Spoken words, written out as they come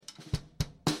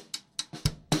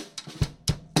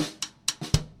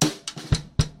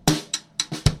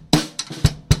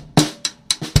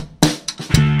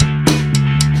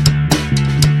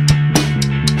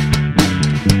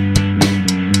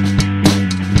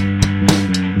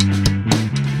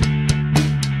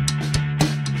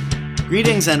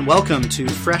Greetings and welcome to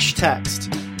Fresh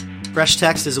Text. Fresh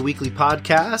Text is a weekly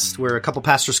podcast where a couple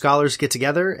pastor scholars get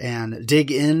together and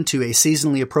dig into a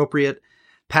seasonally appropriate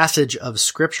passage of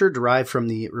Scripture derived from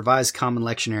the Revised Common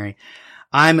Lectionary.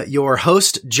 I'm your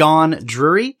host, John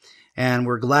Drury, and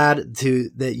we're glad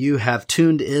that you have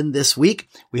tuned in this week.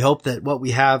 We hope that what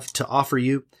we have to offer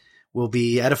you will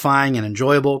be edifying and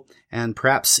enjoyable and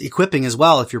perhaps equipping as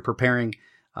well if you're preparing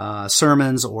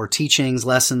sermons or teachings,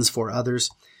 lessons for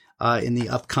others in the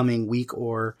upcoming week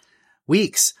or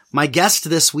weeks. My guest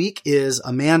this week is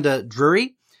Amanda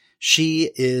Drury. She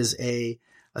is a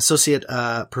associate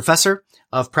professor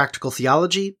of practical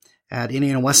theology at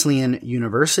Indiana Wesleyan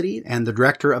University and the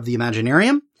director of the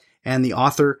Imaginarium and the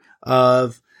author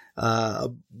of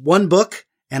one book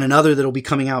and another that will be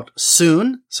coming out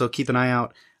soon. So keep an eye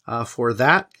out for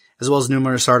that, as well as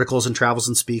numerous articles and travels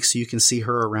and speaks, so you can see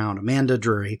her around. Amanda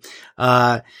Drury.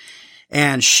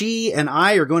 And she and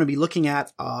I are going to be looking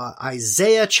at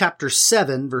Isaiah chapter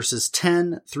 7, verses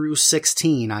 10 through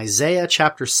 16. Isaiah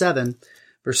chapter 7,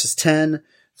 verses 10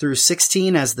 through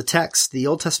 16 as the text, the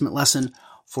Old Testament lesson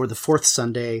for the fourth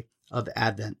Sunday of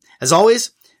Advent. As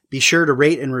always, be sure to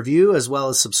rate and review, as well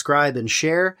as subscribe and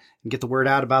share and get the word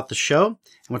out about the show. And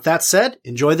with that said,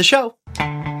 enjoy the show.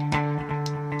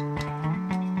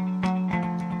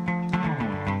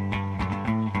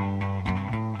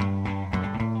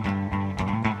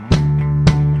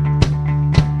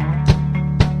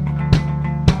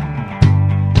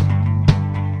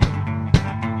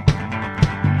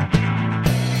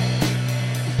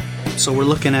 So we're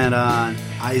looking at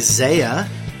Isaiah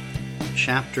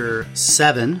chapter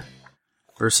 7,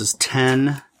 verses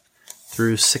 10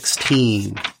 through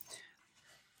 16.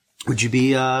 Would you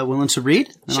be willing to read?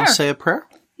 And Sure. I'll say a prayer?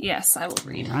 Yes, I will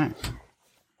read. All right.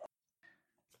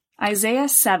 Isaiah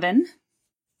 7,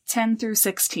 10 through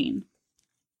 16.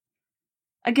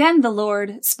 Again the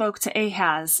Lord spoke to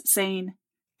Ahaz, saying,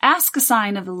 "Ask a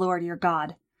sign of the Lord your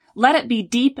God. Let it be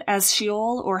deep as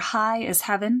Sheol or high as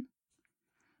heaven."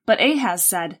 But Ahaz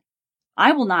said,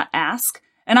 "I will not ask,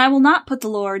 and I will not put the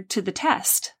Lord to the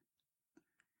test."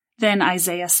 Then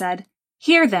Isaiah said,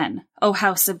 "Hear then, O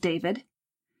house of David.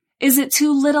 Is it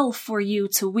too little for you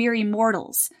to weary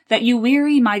mortals, that you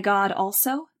weary my God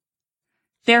also?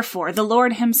 Therefore the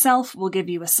Lord himself will give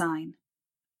you a sign.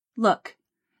 Look,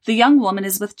 the young woman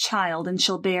is with child, and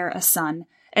shall bear a son,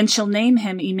 and shall name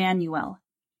him Emmanuel.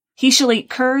 He shall eat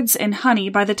curds and honey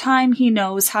by the time he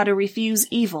knows how to refuse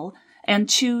evil and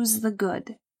choose the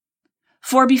good.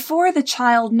 For before the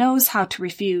child knows how to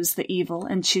refuse the evil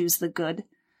and choose the good,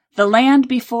 the land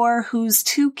before whose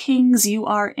two kings you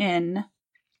are in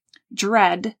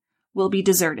dread will be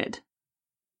deserted."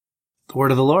 The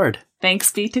word of the Lord.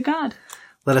 Thanks be to God.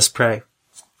 Let us pray.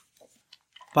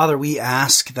 Father, we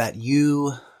ask that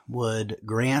you would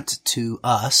grant to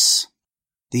us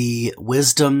the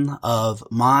wisdom of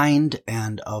mind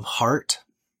and of heart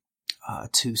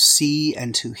to see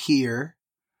and to hear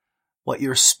what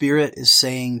your Spirit is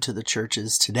saying to the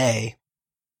churches today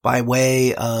by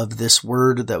way of this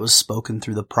word that was spoken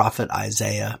through the prophet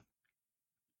Isaiah.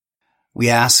 We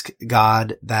ask,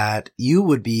 God, that you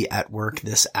would be at work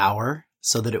this hour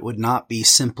so that it would not be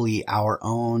simply our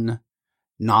own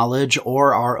knowledge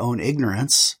or our own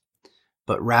ignorance,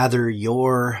 but rather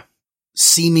your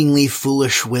seemingly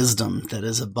foolish wisdom that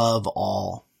is above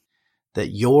all, that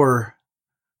your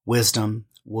wisdom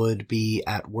would be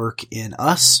at work in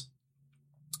us,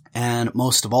 and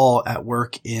most of all at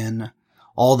work in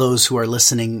all those who are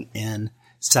listening in,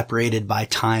 separated by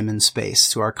time and space,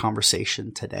 to our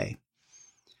conversation today.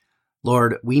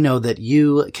 Lord, we know that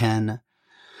you can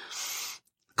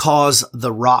cause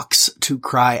the rocks to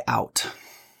cry out.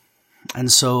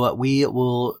 And so we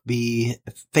will be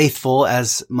faithful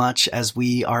as much as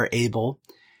we are able,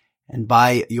 and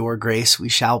by your grace we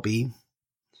shall be,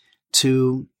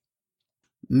 to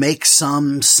make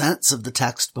some sense of the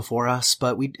text before us,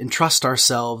 but we entrust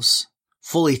ourselves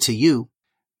fully to you,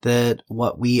 that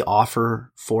what we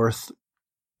offer forth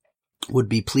would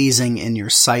be pleasing in your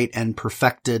sight and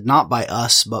perfected not by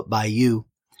us, but by you,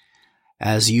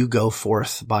 as you go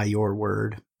forth by your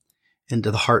word into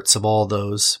the hearts of all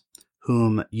those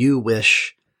whom you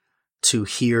wish to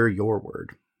hear your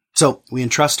word. So we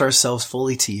entrust ourselves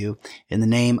fully to you in the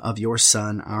name of your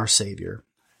Son, our Savior,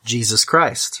 Jesus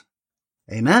Christ.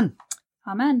 Amen.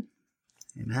 Amen.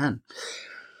 Amen.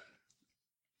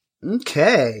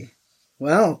 Okay.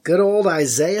 Well, good old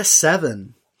Isaiah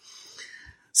 7.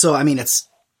 So, I mean, it's,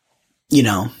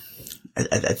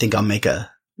 I think I'll make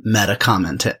a meta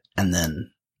comment and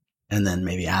then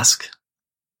maybe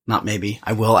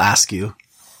I will ask you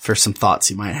for some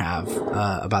thoughts you might have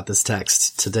about this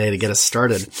text today to get us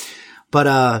started.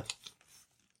 But,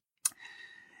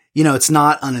 it's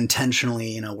not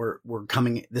unintentionally, we're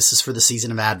coming, this is for the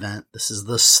season of Advent. This is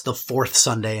the fourth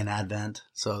Sunday in Advent.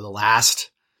 So the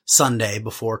last Sunday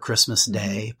before Christmas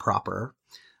Day proper.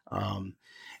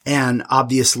 And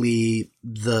obviously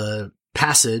the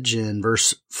passage in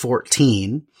verse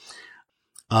 14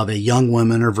 of a young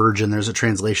woman or virgin, there's a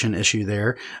translation issue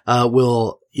there,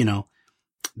 will,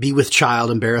 be with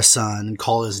child and bear a son and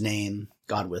call his name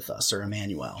God with us, or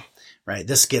Emmanuel, right?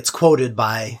 This gets quoted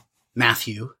by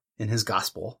Matthew in his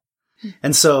gospel.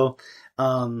 And so,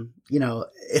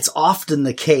 it's often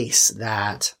the case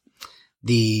that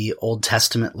the Old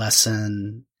Testament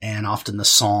lesson and often the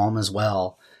Psalm as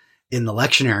well in the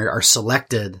lectionary are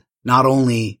selected not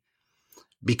only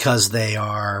because they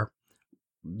are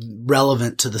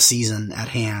relevant to the season at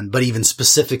hand, but even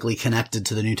specifically connected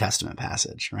to the New Testament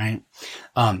passage, right?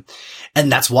 And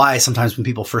that's why sometimes when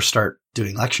people first start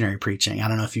doing lectionary preaching, I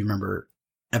don't know if you remember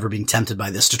ever being tempted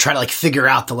by this, to try to figure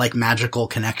out the magical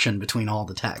connection between all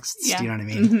the texts. Yeah. Do you know what I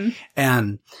mean? Mm-hmm.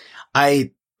 And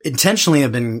I intentionally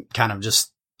have been kind of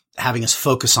just having us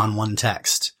focus on one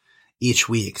text each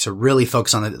week to really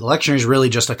focus on it. The lectionary is really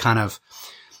just a kind of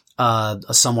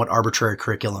a somewhat arbitrary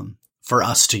curriculum for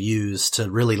us to use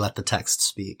to really let the text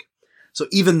speak. So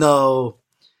even though,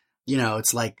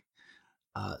 it's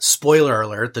spoiler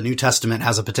alert, the New Testament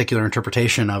has a particular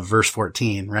interpretation of verse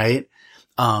 14, right?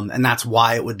 And that's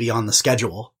why it would be on the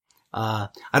schedule. I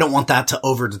don't want that to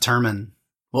overdetermine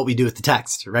what we do with the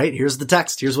text, right? Here's the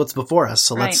text. Here's what's before us.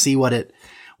 So let's see what it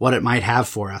might have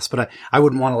for us. But I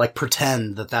wouldn't want to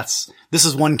pretend that this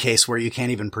is one case where you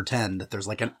can't even pretend that there's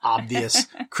an obvious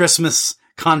Christmas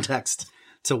context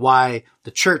to why the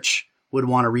church would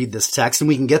want to read this text. And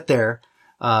we can get there,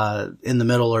 in the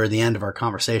middle or the end of our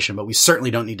conversation, but we certainly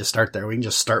don't need to start there. We can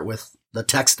just start with the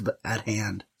text at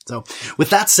hand. So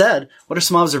with that said, what are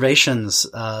some observations?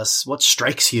 What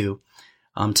strikes you,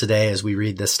 today as we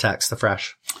read this text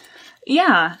afresh?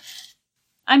 Yeah.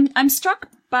 I'm struck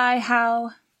by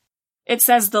how it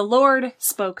says the Lord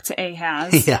spoke to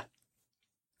Ahaz. Yeah.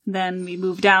 Then we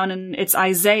move down and it's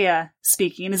Isaiah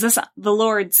speaking. Is this the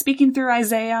Lord speaking through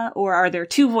Isaiah, or are there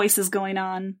two voices going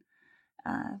on?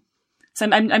 So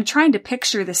I'm trying to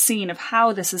picture the scene of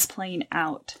how this is playing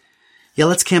out. Yeah,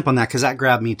 let's camp on that because that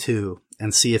grabbed me too,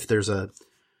 and see if there's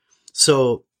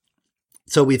so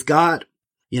we've got,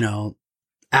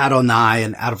 Adonai,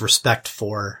 and out of respect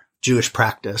for Jewish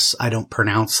practice, I don't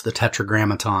pronounce the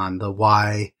tetragrammaton, the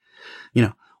Y,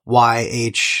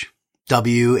 YHWH,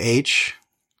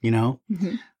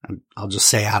 Mm-hmm. I'll just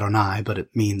say Adonai, but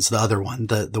it means the other one,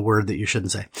 the word that you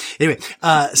shouldn't say. Anyway,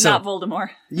 so not Voldemort.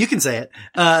 You can say it.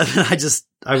 I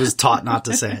was taught not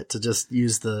to say it, to just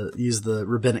use the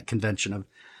rabbinic convention of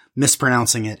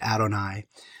mispronouncing it, Adonai.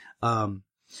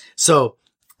 So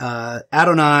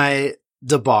Adonai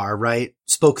Dabar, right,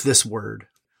 spoke this word,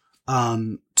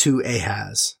 to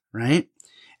Ahaz, right?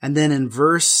 And then in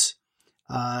verse,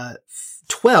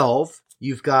 12,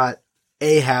 you've got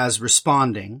Ahaz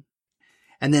responding.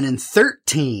 And then in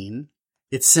 13,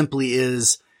 it simply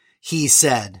is, he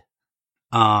said,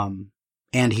 and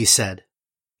he said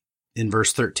in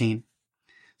verse 13.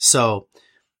 So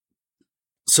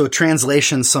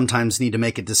translations sometimes need to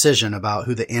make a decision about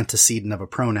who the antecedent of a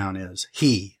pronoun is.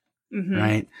 He,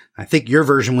 right? I think your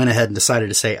version went ahead and decided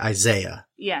to say Isaiah.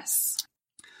 Yes.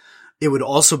 It would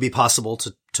also be possible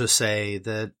to say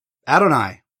that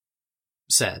Adonai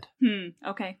said.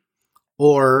 Okay.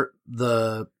 Or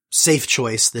the safe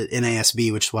choice that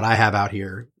NASB, which is what I have out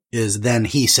here, is then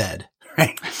he said,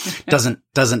 right?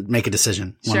 Doesn't make a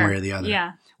decision one way or the other.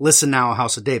 Yeah. Listen now,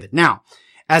 House of David. Now,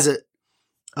 as it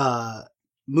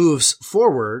moves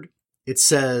forward, it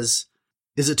says,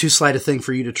 is it too slight a thing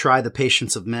for you to try the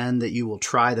patience of men, that you will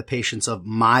try the patience of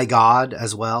my God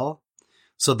as well?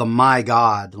 So the my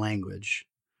God language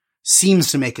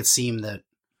seems to make it seem that,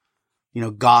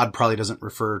 God probably doesn't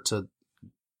refer to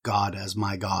God as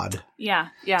my God. Yeah,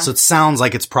 yeah. So it sounds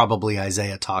like it's probably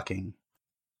Isaiah talking.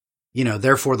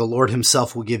 Therefore the Lord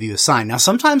himself will give you a sign. Now,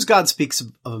 sometimes God speaks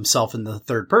of himself in the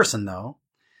third person, though.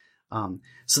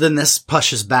 So then this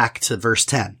pushes back to verse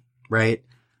 10, right?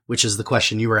 Which is the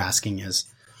question you were asking, is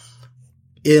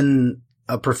in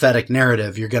a prophetic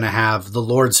narrative, you're going to have the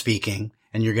Lord speaking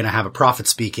and you're going to have a prophet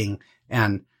speaking.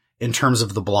 And in terms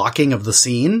of the blocking of the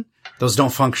scene, those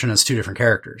don't function as two different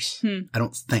characters. I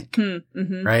don't think,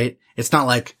 right? It's not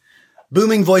like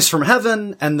booming voice from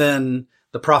heaven and then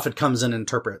the prophet comes and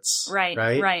interprets.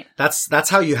 Right. That's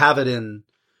how you have it in,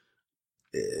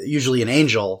 usually an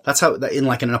angel. That's how, in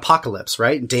an apocalypse,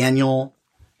 right? Daniel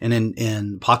and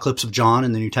in Apocalypse of John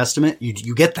in the New Testament,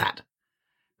 you get that,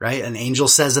 right? An angel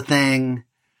says a thing,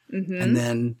 Mm-hmm. and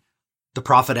then the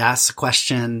prophet asks a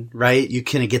question, right? You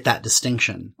kind of get that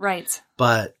distinction. Right.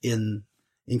 But in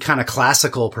kind of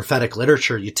classical prophetic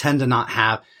literature, you tend to not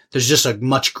have, there's just a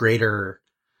much greater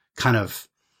kind of,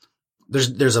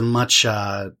 there's a much,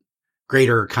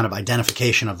 greater kind of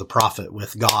identification of the prophet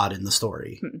with God in the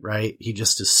story, right? He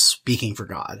just is speaking for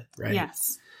God, right?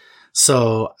 Yes.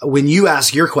 So when you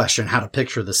ask your question, how to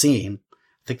picture the scene, I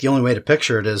think the only way to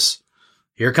picture it is,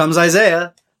 here comes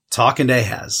Isaiah talking to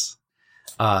Ahaz,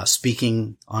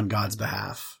 speaking on God's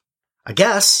behalf. I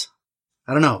guess.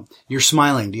 I don't know. You're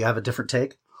smiling. Do you have a different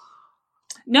take?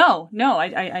 No,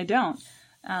 I don't.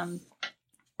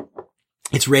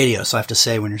 It's radio, so I have to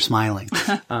say when you're smiling.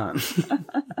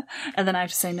 And then I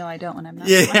have to say, no, I don't when I'm not.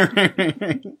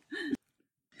 Yeah.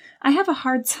 I have a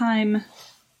hard time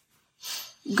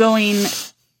going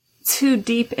too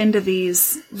deep into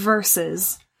these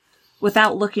verses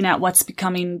without looking at what's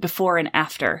becoming before and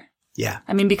after. Yeah.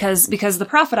 I mean, because the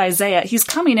prophet Isaiah, he's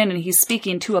coming in and he's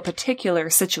speaking to a particular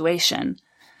situation,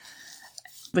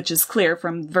 which is clear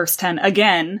from verse 10.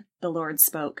 Again, the Lord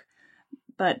spoke.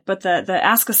 But the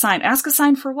ask a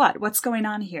sign for what? What's going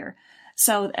on here?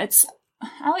 So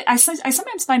I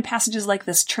sometimes find passages like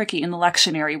this tricky in the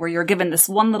lectionary where you're given this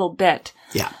one little bit.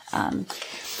 Yeah.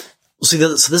 So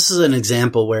this is an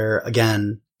example where,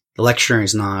 again, the lectionary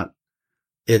is not,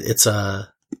 it's a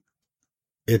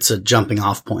jumping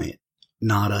off point,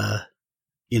 not a,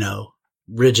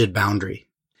 rigid boundary.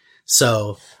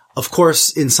 So, of course,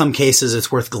 in some cases,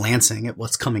 it's worth glancing at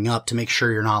what's coming up to make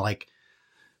sure you're not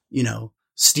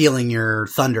stealing your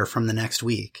thunder from the next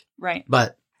week. Right.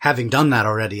 But having done that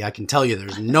already, I can tell you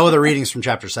there's no other readings from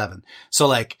chapter 7.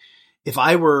 So if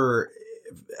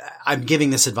I'm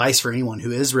giving this advice for anyone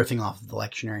who is riffing off of the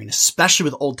lectionary, and especially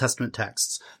with Old Testament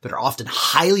texts that are often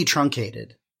highly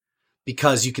truncated,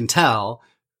 because you can tell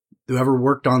whoever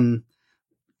worked on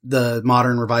the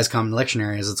modern Revised Common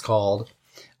Lectionary, as it's called,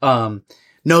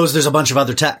 knows there's a bunch of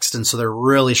other texts. And so they're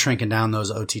really shrinking down those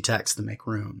OT texts to make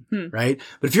room, right?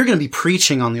 But if you're going to be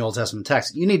preaching on the Old Testament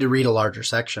text, you need to read a larger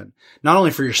section, not only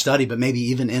for your study, but maybe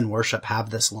even in worship, have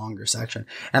this longer section.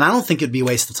 And I don't think it'd be a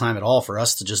waste of time at all for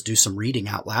us to just do some reading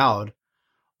out loud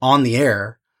on the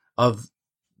air of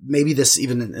maybe this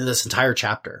entire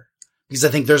chapter. Because I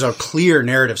think there's a clear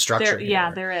narrative structure here.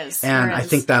 Yeah, there is. And I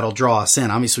think that'll draw us in.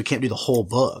 Obviously, we can't do the whole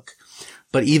book,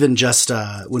 but even just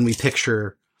when we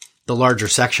picture the larger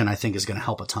section, I think is going to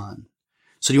help a ton.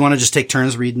 So do you want to just take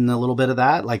turns reading a little bit of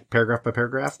that, like paragraph by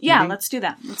paragraph? Yeah, maybe? let's do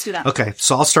that. Okay,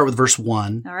 so I'll start with verse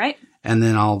 1. All right. And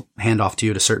then I'll hand off to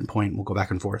you at a certain point, and we'll go back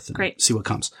and forth and Great. See what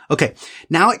comes. Okay,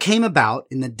 now it came about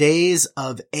in the days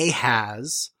of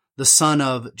Ahaz, the son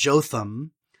of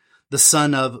Jotham, the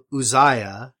son of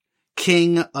Uzziah,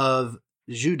 king of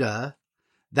Judah,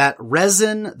 that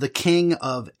Rezin, the king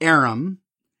of Aram,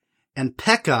 and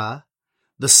Pekah,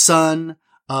 the son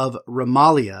of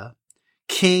Remaliah,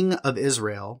 king of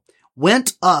Israel,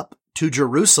 went up to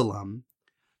Jerusalem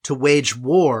to wage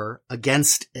war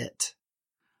against it,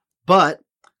 but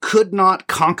could not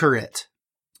conquer it.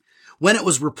 When it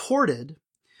was reported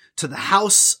to the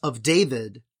house of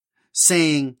David,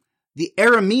 saying, the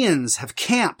Arameans have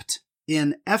camped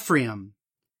in Ephraim,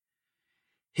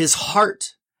 his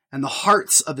heart and the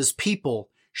hearts of his people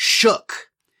shook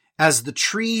as the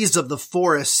trees of the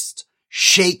forest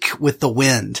shake with the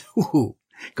wind. Ooh.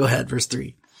 Go ahead, verse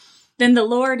 3. Then the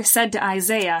Lord said to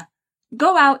Isaiah,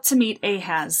 go out to meet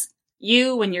Ahaz,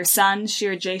 you and your son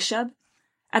Shear-Jashub,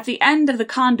 at the end of the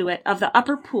conduit of the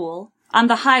upper pool on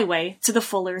the highway to the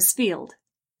fuller's field,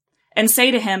 and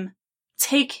say to him,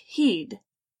 take heed,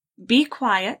 be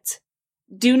quiet,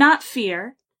 do not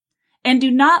fear, and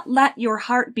do not let your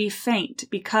heart be faint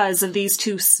because of these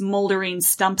two smoldering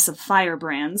stumps of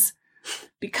firebrands,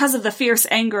 because of the fierce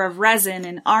anger of Rezin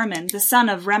and Arman, the son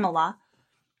of Remaliah,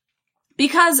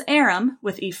 because Aram,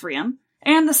 with Ephraim,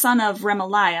 and the son of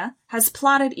Remaliah, has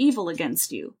plotted evil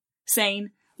against you, saying,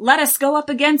 let us go up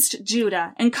against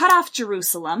Judah, and cut off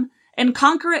Jerusalem, and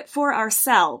conquer it for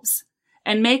ourselves,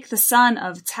 and make the son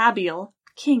of Tabiel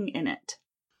king in it.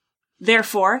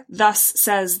 Therefore, thus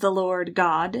says the Lord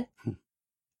God,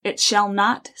 it shall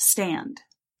not stand,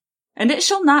 and it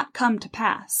shall not come to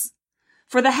pass.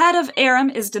 For the head of Aram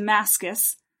is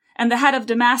Damascus, and the head of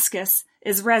Damascus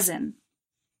is Rezin.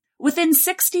 Within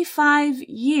 65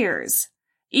 years,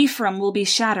 Ephraim will be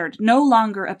shattered, no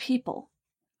longer a people.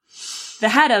 The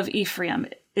head of Ephraim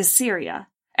is Syria,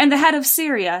 and the head of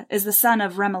Syria is the son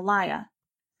of Remaliah.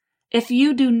 If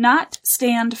you do not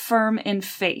stand firm in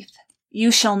faith, you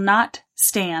shall not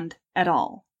stand at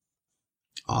all.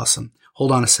 Awesome.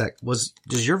 Hold on a sec.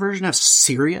 Does your version have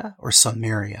Syria or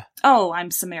Samaria? Oh, I'm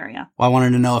Samaria. Well, I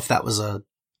wanted to know if that was a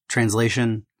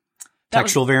translation, That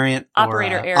textual variant,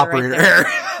 operator or error operator right there.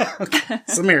 error. Okay.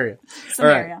 Samaria.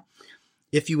 Samaria. All right.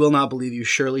 If you will not believe, you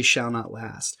surely shall not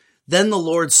last. Then the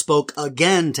Lord spoke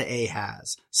again to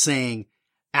Ahaz, saying,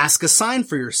 ask a sign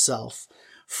for yourself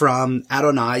from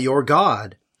Adonai your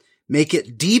God. Make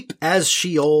it deep as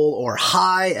Sheol or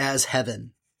high as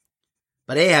heaven.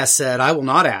 But Ahaz said, I will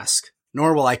not ask,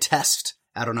 nor will I test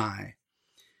Adonai.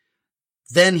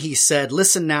 Then he said,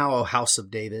 listen now, O house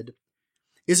of David.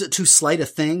 Is it too slight a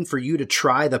thing for you to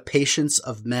try the patience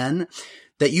of men,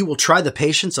 that you will try the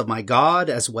patience of my God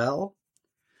as well?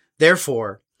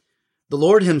 Therefore, the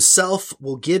Lord himself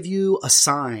will give you a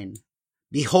sign.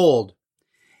 Behold,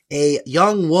 a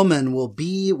young woman will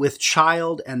be with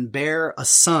child and bear a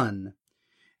son,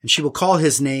 and she will call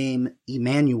his name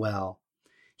Emmanuel.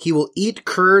 He will eat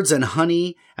curds and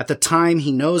honey at the time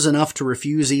he knows enough to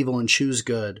refuse evil and choose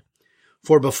good.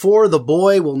 For before the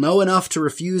boy will know enough to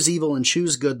refuse evil and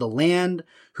choose good, the land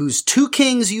whose two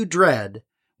kings you dread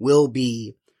will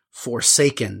be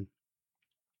forsaken.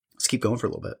 Let's keep going for a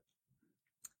little bit.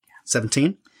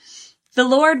 17. The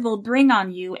Lord will bring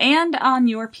on you and on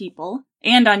your people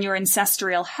and on your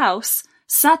ancestral house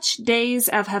such days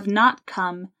as have not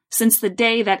come since the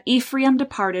day that Ephraim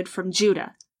departed from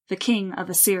Judah, the king of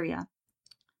Assyria.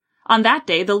 On that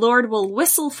day the Lord will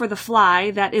whistle for the fly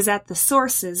that is at the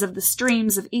sources of the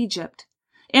streams of Egypt,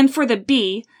 and for the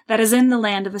bee that is in the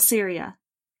land of Assyria.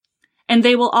 And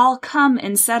they will all come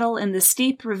and settle in the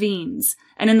steep ravines,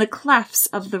 and in the clefts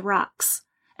of the rocks,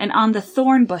 and on the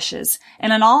thorn bushes,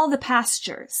 and in all the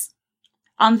pastures.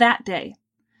 On that day,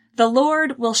 the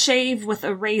Lord will shave with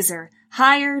a razor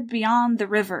hired beyond the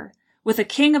river, with a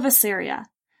king of Assyria,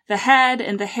 the head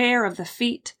and the hair of the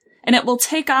feet, and it will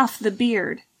take off the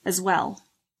beard as well.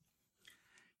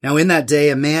 Now in that day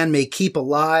a man may keep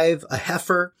alive a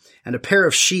heifer and a pair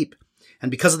of sheep, and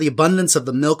because of the abundance of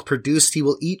the milk produced, he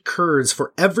will eat curds,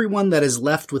 for everyone that is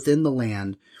left within the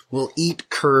land will eat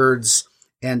curds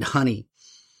and honey.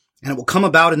 And it will come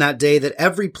about in that day that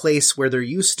every place where there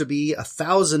used to be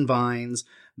 1,000 vines,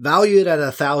 valued at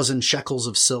 1,000 shekels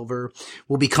of silver,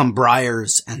 will become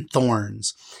briars and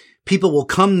thorns. People will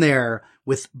come there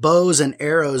with bows and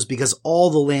arrows, because all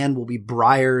the land will be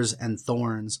briars and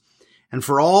thorns. And as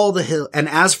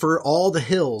for all the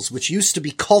hills which used to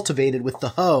be cultivated with the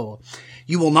hoe,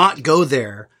 you will not go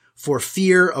there for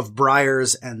fear of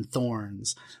briars and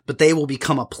thorns, but they will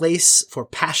become a place for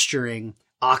pasturing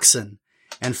oxen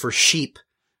and for sheep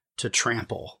to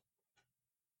trample.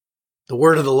 The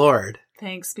word of the Lord.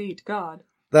 Thanks be to God.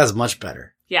 That's much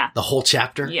better. Yeah. The whole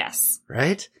chapter. Yes.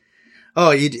 Right?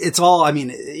 Oh, it's all, I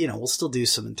mean, we'll still do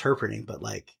some interpreting, but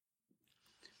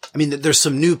there's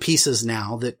some new pieces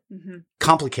now that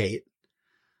complicate,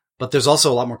 but there's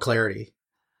also a lot more clarity,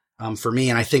 for me.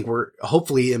 And I think we're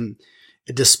hopefully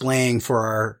displaying for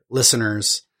our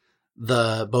listeners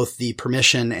both the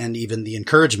permission and even the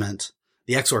encouragement,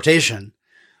 the exhortation.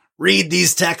 Read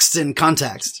these texts in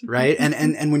context, right?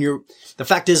 and when the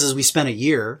fact is we spent a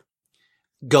year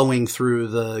going through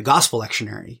the gospel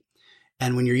lectionary.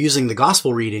 And when you're using the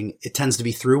gospel reading, it tends to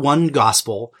be through one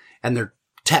gospel, and they're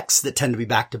texts that tend to be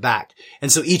back to back.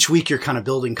 And so each week you're kind of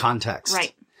building context.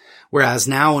 Right. Whereas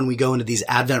now when we go into these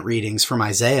Advent readings from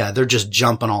Isaiah, they're just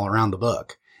jumping all around the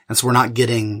book. And so we're not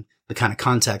getting the kind of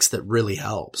context that really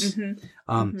helps.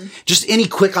 Just any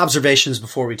quick observations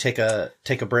before we take a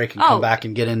break and come back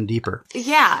and get in deeper.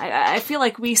 Yeah. I feel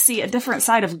like we see a different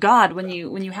side of God when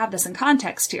you have this in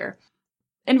context here.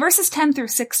 In verses 10 through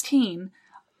 16,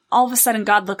 all of a sudden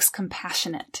God looks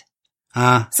compassionate.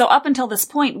 So up until this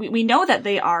point, we know that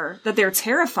they're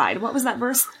terrified. What was that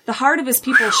verse? The heart of his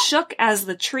people shook as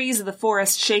the trees of the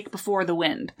forest shake before the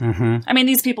wind. I mean,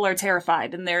 these people are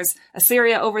terrified, and there's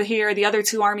Assyria over here, the other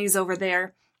two armies over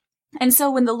there. And so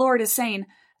when the Lord is saying,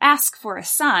 ask for a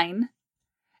sign,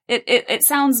 it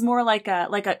sounds more like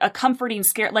a comforting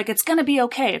scare, like it's gonna be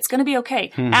okay. It's gonna be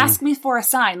okay. Ask me for a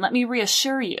sign. Let me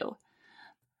reassure you.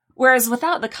 Whereas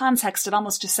without the context, it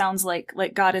almost just sounds like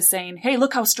God is saying, "Hey,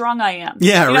 look how strong I am."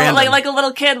 Yeah, like a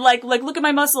little kid, like look at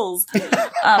my muscles.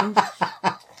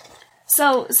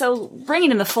 So bringing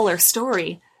in the fuller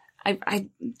story, I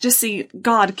just see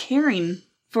God caring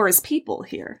for his people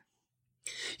here.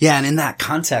 Yeah, and in that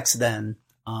context, then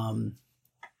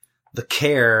the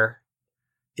care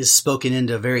is spoken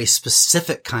into a very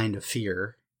specific kind of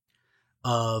fear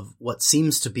of what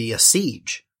seems to be a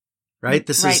siege. Right?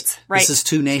 This is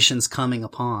two nations coming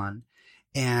upon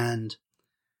and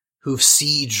who've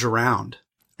sieged around.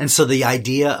 And so the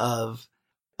idea of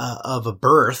a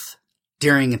birth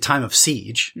during a time of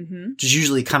siege, which is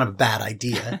usually kind of a bad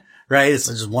idea, right? It's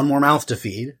just one more mouth to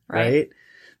feed, right?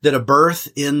 That a birth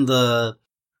in the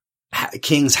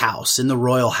king's house, in the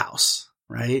royal house,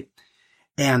 right?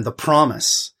 And the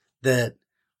promise that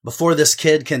before this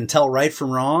kid can tell right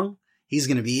from wrong, he's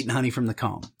going to be eating honey from the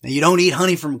comb. Now, you don't eat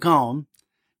honey from comb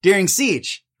during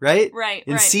siege, right? Right.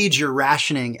 In siege, you're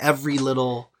rationing every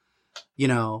little,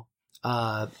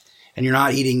 and you're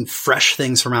not eating fresh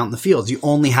things from out in the fields. You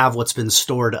only have what's been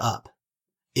stored up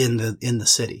in the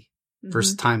city for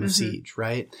time of siege,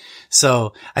 right?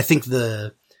 So I think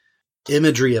the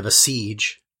imagery of a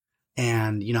siege,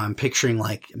 and, I'm picturing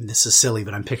this is silly,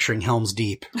 but I'm picturing Helm's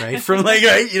Deep, right? From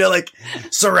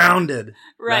surrounded.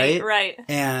 Right.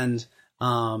 And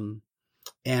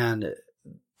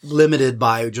limited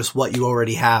by just what you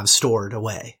already have stored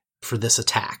away for this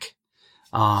attack.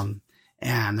 And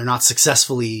they're not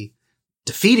successfully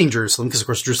defeating Jerusalem because, of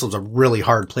course, Jerusalem's a really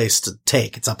hard place to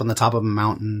take. It's up on the top of a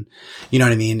mountain. You know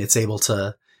what I mean? It's able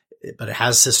to, but it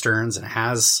has cisterns and it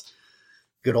has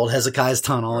good old Hezekiah's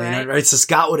tunnel, right? So it's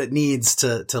got what it needs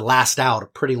to last out a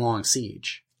pretty long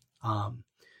siege.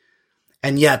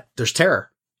 And yet there's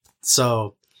terror.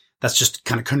 So that's just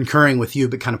kind of concurring with you,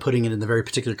 but kind of putting it in the very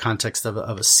particular context of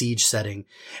a siege setting.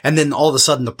 And then all of a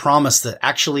sudden the promise that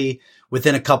actually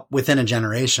within a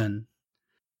generation,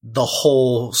 the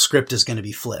whole script is going to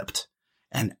be flipped,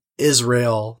 and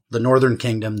Israel, the northern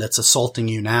kingdom that's assaulting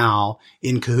you now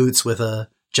in cahoots with a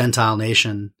Gentile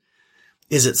nation,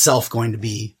 is itself going to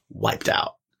be wiped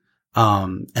out,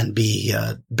 and be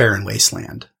a barren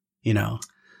wasteland, Yeah.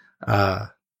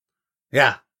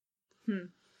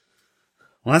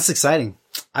 Well, that's exciting.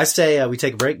 I say we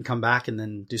take a break and come back and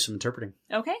then do some interpreting.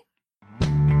 Okay.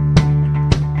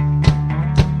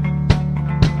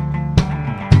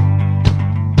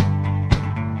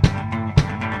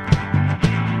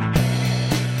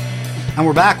 And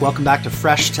we're back. Welcome back to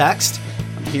Fresh Text.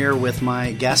 I'm here with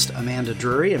my guest, Amanda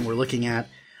Drury, and we're looking at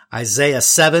Isaiah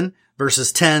 7,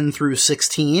 verses 10 through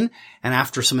 16. And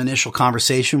after some initial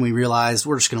conversation, we realized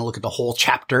we're just going to look at the whole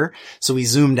chapter. So we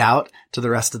zoomed out to the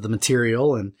rest of the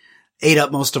material and ate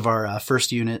up most of our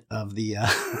first unit of the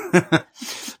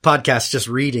podcast just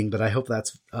reading. But I hope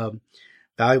that's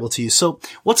valuable to you. So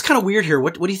what's kind of weird here?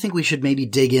 What do you think we should maybe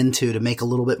dig into to make a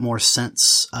little bit more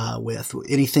sense with?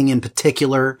 Anything in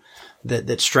particular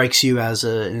that strikes you as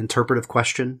an interpretive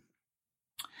question?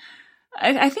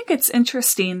 I think it's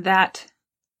interesting that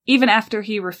even after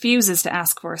he refuses to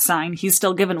ask for a sign, he's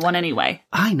still given one anyway.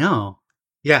 I know.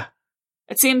 Yeah.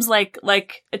 It seems like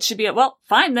it should be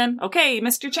fine then. Okay, you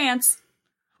missed your chance.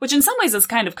 Which in some ways is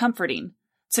kind of comforting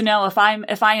to know if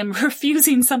I am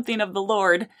refusing something of the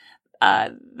Lord,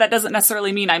 that doesn't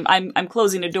necessarily mean I'm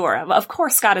closing a door. Of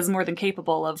course, God is more than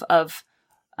capable of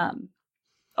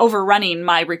overrunning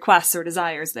my requests or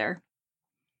desires there.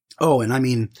 Oh, and I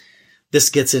mean, this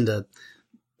gets into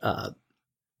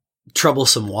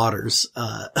troublesome waters,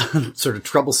 sort of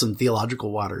troublesome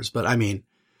theological waters. But I mean,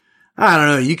 I don't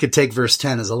know. You could take verse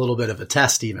 10 as a little bit of a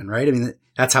test even, right? I mean,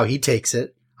 that's how he takes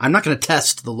it. I'm not going to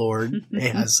test the Lord,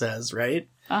 Ahaz says, right?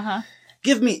 Uh-huh.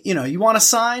 Give me, you want a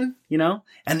sign,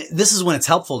 And this is when it's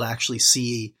helpful to actually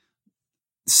see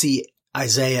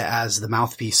Isaiah as the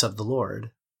mouthpiece of the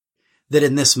Lord. That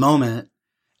in this moment,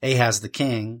 Ahaz the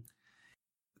king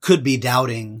could be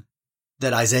doubting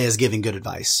that Isaiah is giving good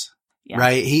advice,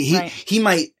 right? He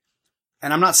might,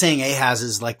 and I'm not saying Ahaz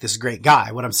is like this great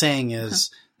guy. What I'm saying is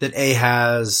that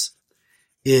Ahaz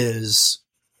is,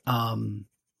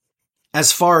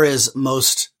 as far as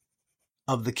most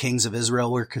of the kings of Israel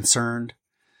were concerned,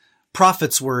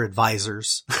 prophets were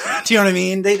advisors. Do you know what I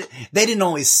mean? They didn't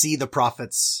always see the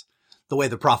prophets the way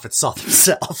the prophets saw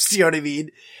themselves. Do you know what I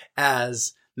mean?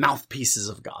 As mouthpieces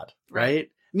of God, right?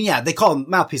 I mean, yeah, they call them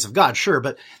mouthpiece of God, sure,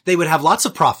 but they would have lots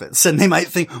of prophets and they might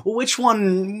think, well, which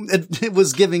one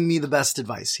was giving me the best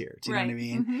advice here? Do you know what I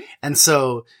mean? Mm-hmm. And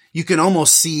so you can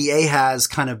almost see Ahaz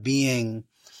kind of being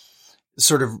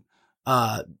sort of,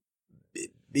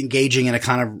 engaging in a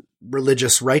kind of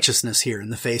religious righteousness here in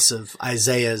the face of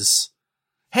Isaiah's,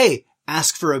 hey,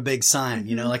 ask for a big sign,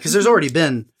 cause there's already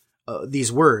been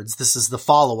these words. This is the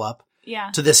follow up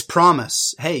to this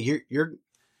promise. Hey, you're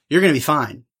going to be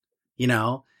fine,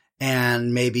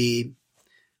 and maybe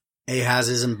Ahaz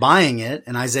isn't buying it.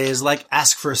 And Isaiah is like,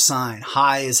 ask for a sign.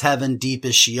 High as heaven, deep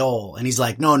as Sheol. And he's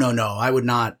like, no, I would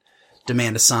not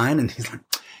demand a sign. And he's like,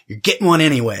 you're getting one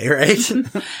anyway, right?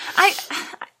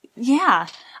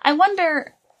 I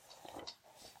wonder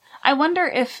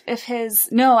if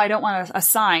his, no, I don't want a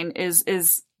sign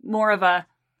is more of a,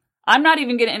 I'm not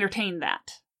even going to entertain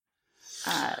that.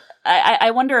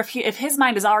 I wonder if his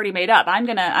mind is already made up. I'm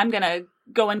gonna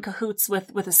go in cahoots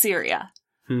with Assyria.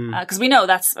 Cause we know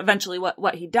that's eventually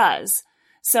what he does.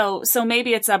 So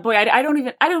maybe it's boy, I don't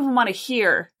even want to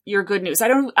hear your good news. I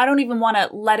don't even want to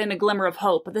let in a glimmer of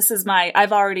hope. But this is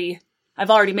I've already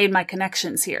made my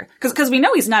connections here. Cause we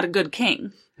know he's not a good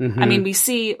king. Mm-hmm. I mean, we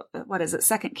see, what is it?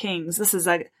 2 Kings. This is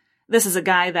a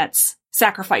guy that's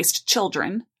sacrificed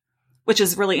children, which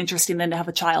is really interesting then to have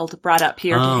a child brought up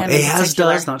here to him. Ahaz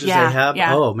does, not just Ahab.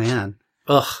 Yeah. Oh man.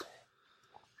 Ugh.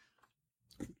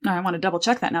 No, I want to double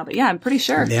check that now, but yeah, I'm pretty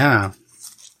sure. Yeah.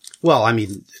 Well, I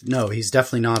mean, no, he's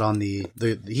definitely not on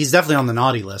he's definitely on the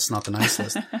naughty list, not the nice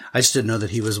list. I just didn't know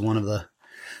that he was one of the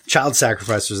child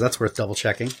sacrificers. That's worth double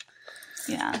checking.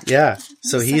 Yeah. Yeah.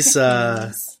 So he's,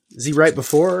 is he right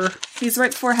before? He's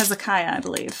right before Hezekiah, I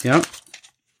believe. Yep.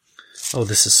 Oh,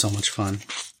 this is so much fun.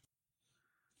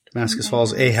 Damascus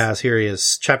Falls, Ahaz. Here he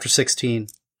is. Chapter 16.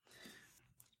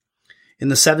 In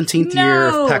the 17th year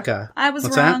of Pekah. I was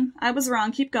wrong. I was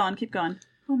wrong. Keep going.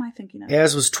 Who am I thinking of?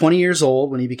 Ahaz was 20 years old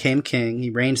when he became king. He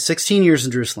reigned 16 years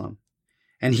in Jerusalem.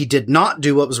 And he did not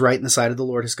do what was right in the sight of the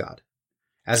Lord his God,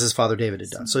 as his father David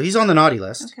had done. So he's on the naughty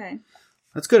list. Okay.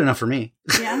 That's good enough for me.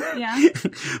 Yeah.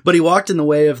 But he walked in the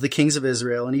way of the kings of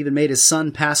Israel and even made his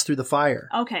son pass through the fire.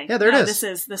 Okay. Yeah, there it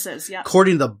is. This is, yeah.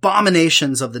 According to the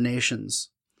abominations of the nations,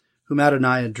 whom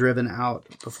Adonai had driven out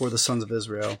before the sons of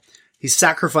Israel. He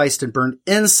sacrificed and burned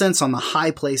incense on the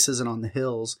high places and on the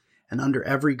hills and under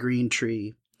every green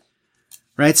tree.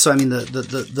 Right? So, I mean,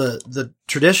 the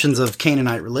traditions of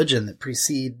Canaanite religion that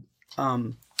precede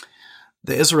the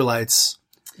Israelites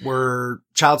were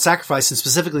child sacrifice, and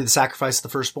specifically the sacrifice of the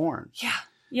firstborn. Yeah.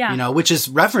 Yeah. You know, which is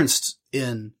referenced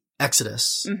in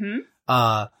Exodus. Mm-hmm.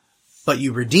 But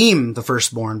you redeem the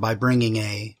firstborn by bringing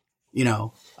a,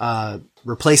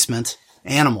 replacement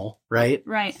animal, right?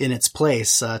 Right. In its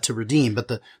place, to redeem. But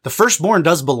the firstborn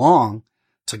does belong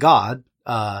to God.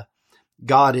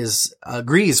 God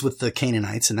agrees with the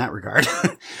Canaanites in that regard,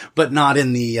 but not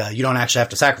in the, you don't actually have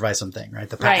to sacrifice something,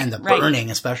 right? And the burning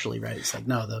especially, right? It's like,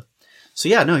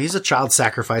 he's a child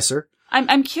sacrificer.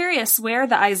 I'm curious where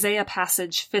the Isaiah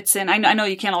passage fits in. I know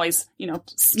you can't always,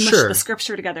 smush the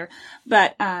scripture together,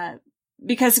 but,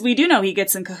 because we do know he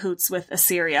gets in cahoots with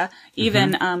Assyria,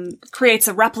 even, creates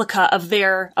a replica of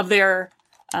their,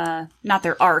 not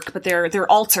their ark, but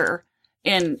their altar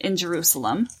in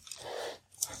Jerusalem.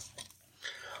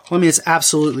 Well, I mean, it's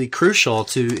absolutely crucial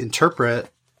interpreting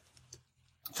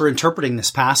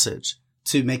this passage,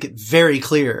 to make it very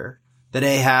clear that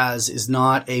Ahaz is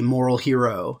not a moral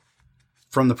hero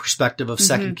from the perspective of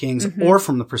 2 Kings or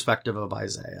from the perspective of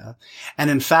Isaiah. And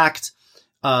in fact,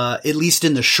 at least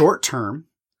in the short term,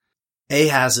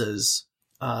 Ahaz's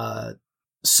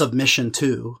submission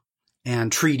to and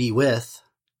treaty with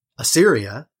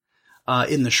Assyria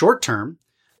in the short term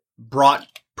brought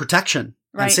protection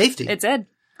and safety. It did.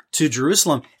 To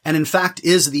Jerusalem, and in fact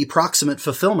is the proximate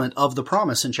fulfillment of the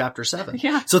promise in chapter 7.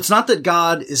 Yeah. So it's not that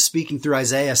God is speaking through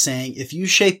Isaiah saying, if you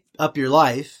shape up your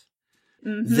life,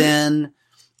 then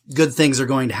good things are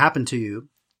going to happen to you.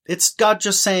 It's God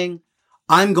just saying,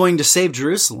 I'm going to save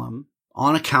Jerusalem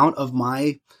on account of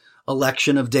my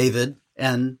election of David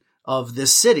and of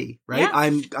this city, right?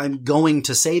 Yeah. I'm going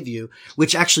to save you,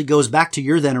 which actually goes back to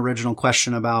your then original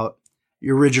question about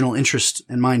your original interest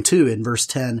and mine too in verse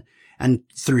 10. And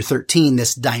through 13,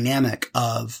 this dynamic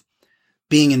of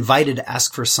being invited to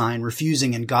ask for a sign,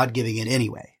 refusing, and God giving it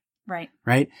anyway. Right.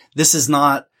 Right? This is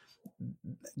not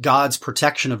God's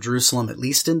protection of Jerusalem, at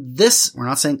least in this. We're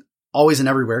not saying always and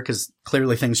everywhere, because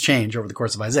clearly things change over the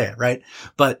course of Isaiah, right?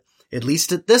 But at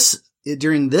least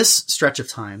during this stretch of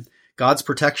time, God's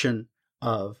protection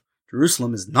of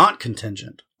Jerusalem is not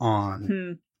contingent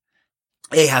on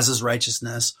Ahaz's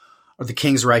righteousness or the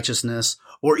king's righteousness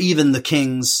or even the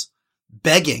king's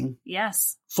begging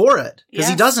for it, because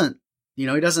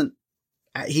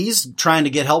he's trying to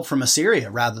get help from Assyria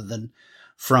rather than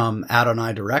from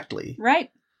Adonai directly.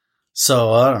 Right.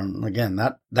 So, again,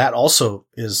 that also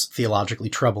is theologically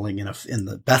troubling in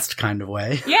the best kind of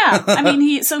way. Yeah. I mean,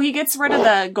 he gets rid of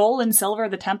the gold and silver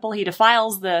of the temple. He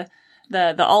defiles the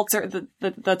altar,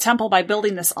 the temple by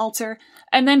building this altar.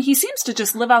 And then he seems to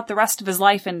just live out the rest of his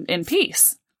life in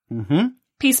peace. Mm-hmm.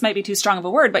 Peace might be too strong of a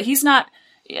word, but he's not,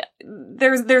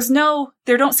 there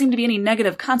don't seem to be any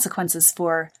negative consequences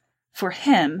for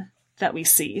him that we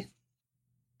see.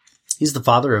 He's the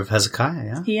father of Hezekiah,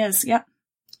 yeah? He is, yep.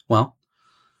 Well,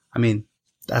 I mean,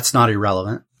 that's not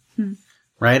irrelevant,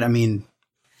 right? I mean,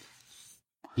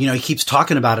 he keeps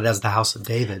talking about it as the house of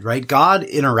David, right? God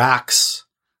interacts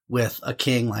with a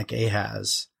king like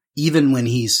Ahaz, even when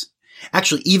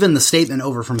even the statement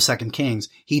over from 2 Kings,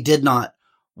 he did not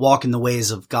walk in the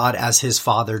ways of God as his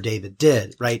father David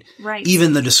did, right? Right.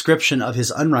 Even the description of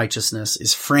his unrighteousness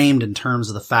is framed in terms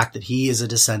of the fact that he is a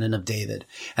descendant of David.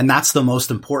 And that's the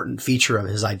most important feature of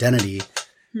his identity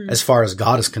as far as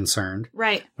God is concerned.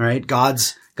 Right. Right?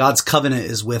 God's covenant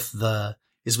is with the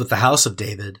house of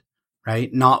David,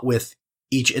 right? Not with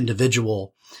each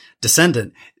individual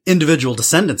descendant. Individual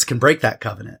descendants can break that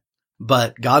covenant,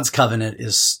 but God's covenant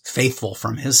is faithful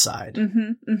from his side.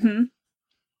 Mm-hmm. Mm-hmm.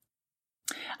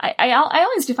 I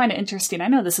always do find it interesting. I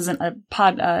know this isn't a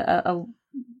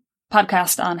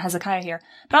podcast on Hezekiah here,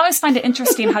 but I always find it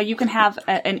interesting how you can have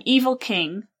an evil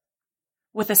king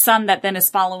with a son that then is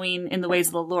following in the ways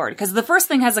of the Lord. Because the first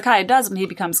thing Hezekiah does when he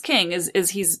becomes king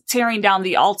is he's tearing down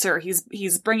the altar.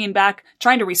 He's bringing back,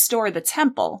 trying to restore the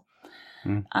temple.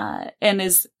 And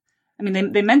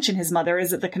they mention his mother.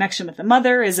 Is it the connection with the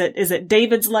mother? Is it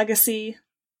David's legacy?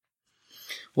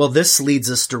 Well, this leads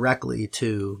us directly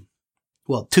to,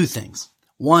 two things.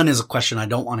 One is a question I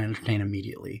don't want to entertain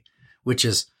immediately, which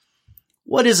is,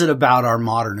 what is it about our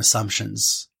modern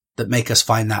assumptions that make us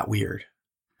find that weird?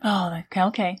 Oh,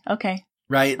 okay.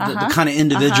 Right? The kind of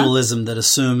individualism that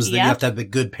assumes that you have to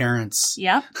have good parents.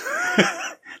 Yep.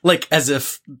 Like as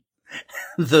if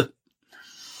the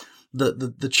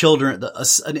children,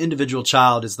 an individual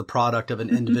child is the product of an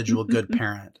individual good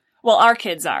parent. Well, our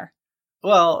kids are.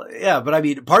 Well, yeah, but I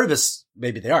mean, part of us,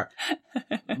 maybe they are.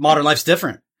 Modern life's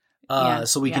different.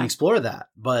 So we can explore that.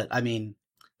 But I mean,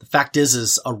 the fact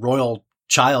is a royal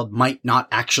child might not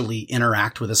actually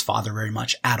interact with his father very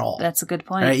much at all. That's a good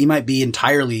point. Right? He might be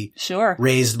entirely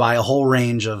raised by a whole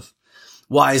range of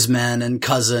wise men and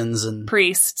cousins and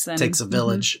priests. And takes a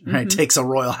village, right? Takes a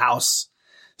royal house.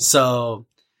 So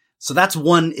that's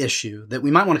one issue that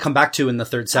we might want to come back to in the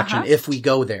third section if we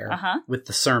go there with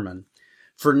the sermon.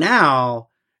 For now,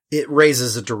 it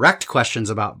raises a direct questions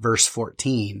about verse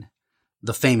 14,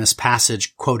 the famous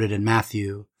passage quoted in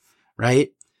Matthew,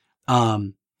 right?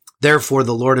 Therefore,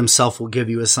 the Lord himself will give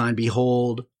you a sign.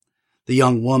 Behold, the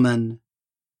young woman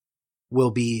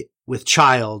will be with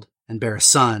child and bear a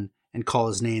son and call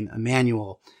his name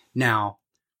Emmanuel. Now,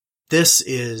 this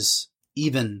is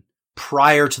even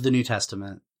prior to the New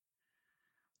Testament,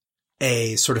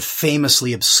 a sort of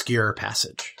famously obscure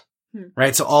passage,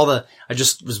 right? So I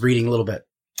just was reading a little bit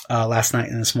last night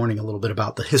and this morning a little bit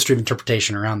about the history of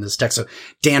interpretation around this text. So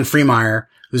Daniel Freemeyer,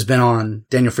 who's been on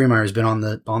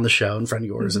the show, and friend of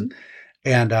yours,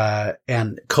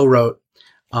 and co-wrote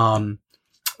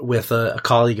with a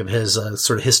colleague of his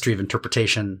sort of history of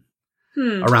interpretation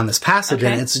around this passage,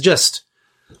 and it's just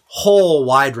whole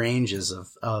wide ranges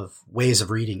of ways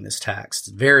of reading this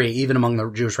text, even among the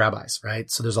Jewish rabbis,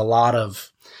 right? So there's a lot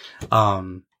of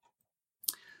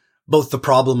both the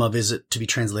problem of, is it to be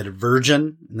translated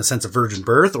virgin in the sense of virgin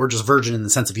birth, or just virgin in the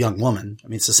sense of young woman? I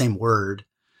mean, it's the same word.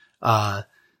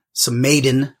 So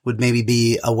maiden would maybe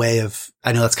be a way of,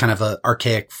 I know that's kind of an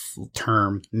archaic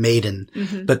term, maiden,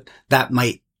 but that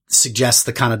might suggest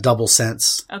the kind of double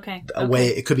sense. Way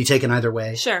it could be taken either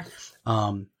way. Sure.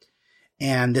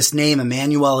 And this name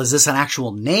Emmanuel, is this an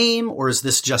actual name, or is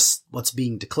this just what's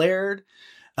being declared?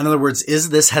 In other words, is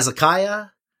this Hezekiah?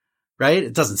 Right?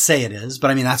 It doesn't say it is, but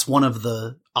I mean, that's one of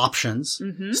the options,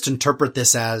 is to interpret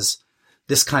this as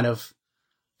this kind of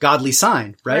godly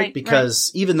sign, right?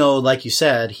 Because even though, like you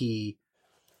said, he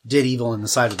did evil in the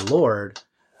sight of the Lord,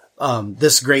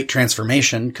 this great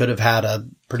transformation could have had a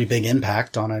pretty big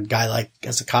impact on a guy like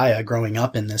Hezekiah growing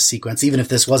up in this sequence, even if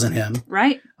this wasn't him.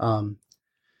 Right.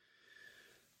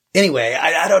 Anyway,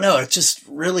 I don't know. It's just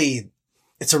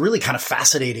it's a really kind of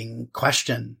fascinating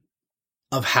question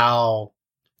of how,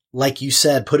 like you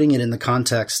said, putting it in the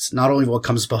context, not only what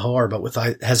comes before, but with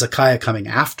Hezekiah coming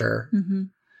after,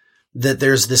 that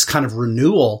there's this kind of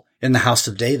renewal in the house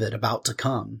of David about to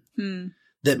come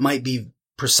that might be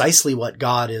precisely what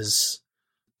God is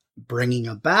bringing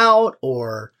about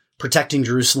or protecting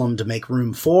Jerusalem to make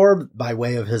room for by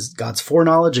way of God's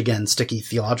foreknowledge. Again, sticky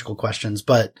theological questions,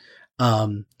 but,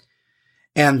 and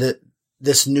that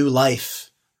this new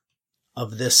life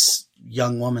of this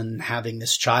young woman having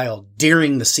this child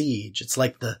during the siege. It's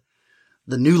like the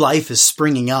new life is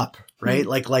springing up, right?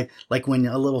 Like when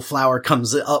a little flower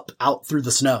comes up out through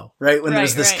the snow, right? When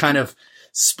there's this kind of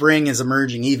spring is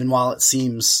emerging, even while it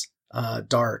seems,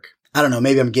 dark. I don't know.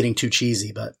 Maybe I'm getting too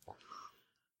cheesy, but.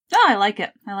 No, I like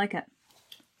it.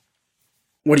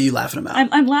 What are you laughing about?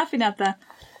 I'm laughing at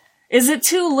is it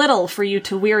too little for you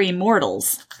to weary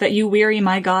mortals, that you weary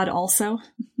my God also?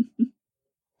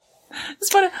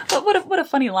 What a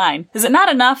funny line. Is it not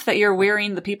enough that you're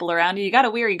wearying the people around you? You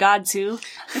gotta weary God too.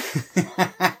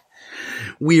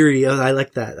 Weary. Oh, I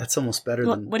like that. That's almost better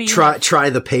than what do you try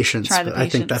the patience. I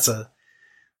think that's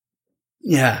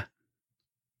Yeah.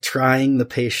 Trying the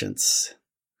patience.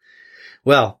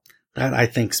 Well, that I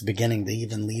think is beginning to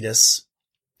even lead us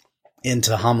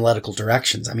into homiletical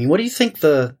directions. I mean, what do you think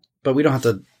but we don't have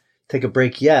to take a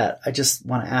break yet. I just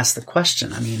want to ask the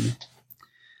question. I mean,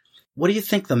 what do you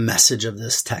think the message of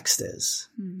this text is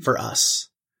for us?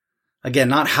 Again,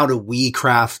 not how do we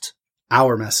craft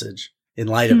our message in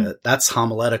light of it. That's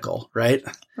homiletical, right?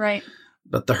 Right.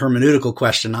 But the hermeneutical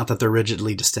question, not that they're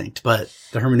rigidly distinct, but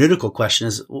the hermeneutical question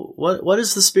is, what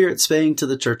is the Spirit saying to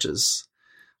the churches?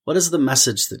 What is the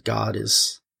message that God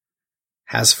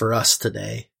has for us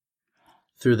today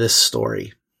through this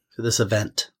story, through this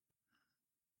event?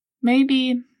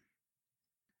 Maybe,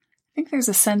 I think there's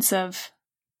a sense of,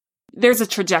 there's a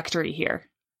trajectory here.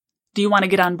 Do you want to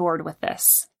get on board with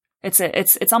this?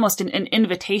 It's almost an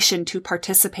invitation to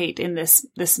participate in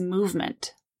this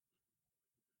movement.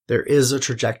 There is a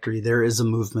trajectory. There is a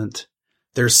movement.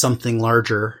 There's something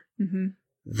larger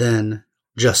than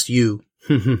just you.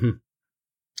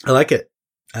 I like it.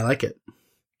 I like it.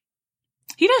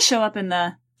 He does show up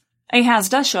Ahaz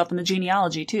does show up in the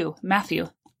genealogy too. Matthew.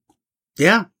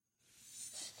 Yeah.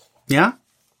 Yeah?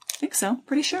 I think so.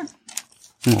 Pretty sure.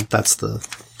 Well,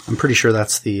 I'm pretty sure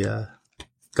that's the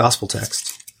gospel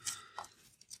text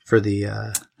for for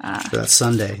that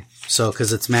Sunday. So,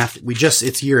 cause it's Matthew,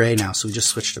 it's year A now, so we just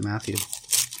switched to Matthew.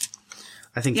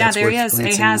 I think that's there worth he is.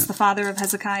 glancing Ahaz, at. the father of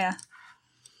Hezekiah.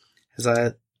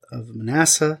 Hezekiah of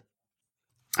Manasseh.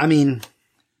 I mean,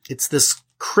 it's this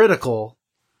critical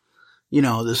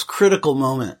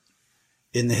moment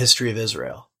in the history of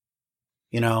Israel.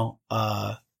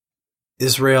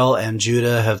 Israel and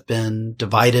Judah have been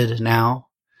divided now,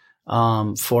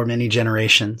 for many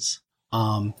generations.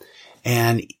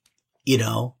 And,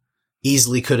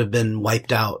 easily could have been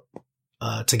wiped out,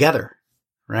 together.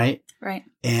 Right? Right.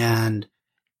 And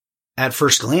at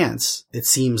first glance, it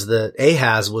seems that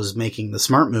Ahaz was making the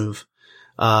smart move,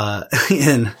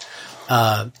 in,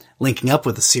 linking up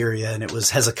with Assyria. And it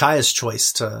was Hezekiah's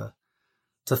choice to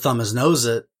thumb his nose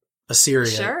at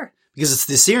Assyria. Sure. Because it's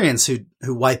the Assyrians who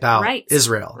wipe out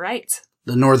Israel. Right.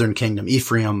 The northern kingdom.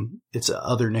 Ephraim, it's a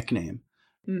other nickname.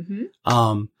 Mm-hmm.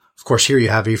 Of course, here you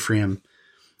have Ephraim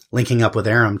linking up with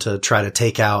Aram to try to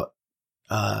take out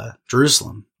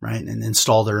Jerusalem, right? And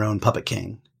install their own puppet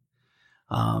king.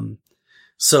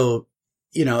 So,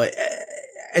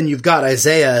 and you've got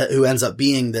Isaiah who ends up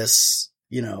being this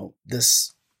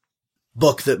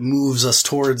book that moves us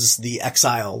towards the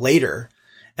exile later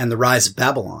and the rise of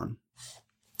Babylon.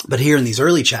 But here in these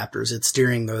early chapters, it's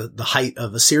during the height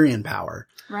of Assyrian power.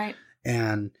 Right.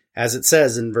 And as it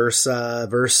says in verse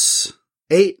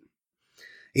 8,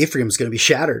 Ephraim's going to be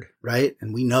shattered, right?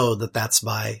 And we know that that's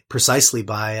precisely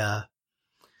by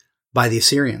the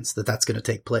Assyrians that's going to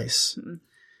take place.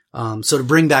 Mm-hmm. So to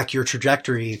bring back your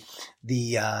trajectory,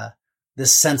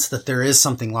 this sense that there is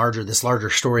something larger, this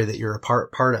larger story that you're a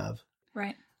part of.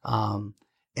 Right.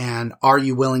 And are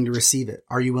you willing to receive it?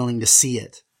 Are you willing to see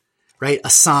it? Right?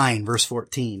 A sign, verse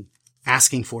 14,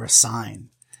 asking for a sign.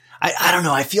 I don't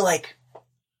know. I feel like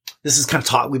this is kind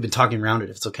of we've been talking around it,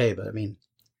 if it's okay, but I mean,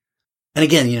 and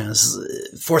again, this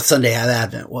is fourth Sunday of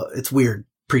Advent. Well, it's weird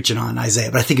preaching on Isaiah,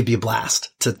 but I think it'd be a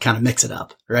blast to kind of mix it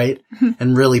up, right?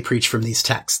 And really preach from these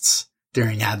texts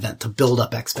during Advent to build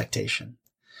up expectation.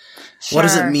 Sure, what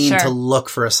does it mean to look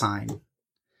for a sign?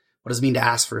 What does it mean to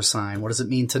ask for a sign? What does it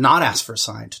mean to not ask for a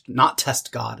sign, to not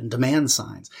test God and demand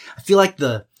signs? I feel like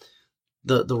the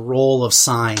role of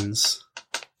signs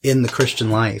in the Christian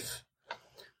life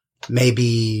may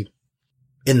be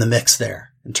in the mix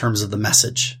there in terms of the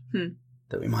message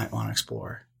that we might want to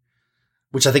explore,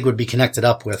 which I think would be connected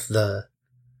up with the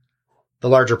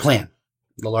larger plan,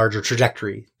 the larger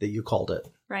trajectory that you called it.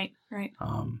 Right. Right.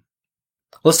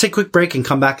 Let's take a quick break and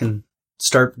come back and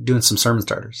start doing some sermon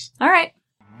starters. All right.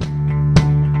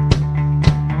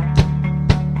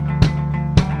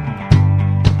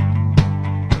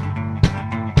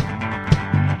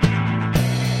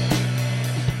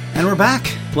 And we're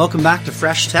back. Welcome back to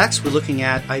Fresh Text. We're looking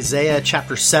at Isaiah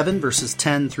chapter 7, verses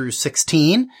 10 through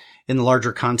 16 in the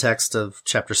larger context of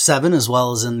chapter 7, as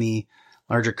well as in the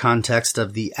larger context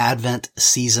of the Advent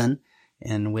season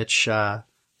in which the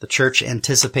church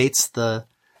anticipates the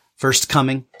first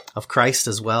coming of Christ,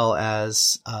 as well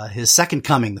as his second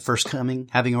coming, the first coming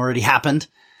having already happened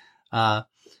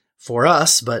for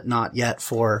us, but not yet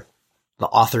for the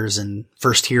authors and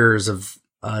first hearers of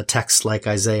texts like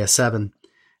Isaiah 7.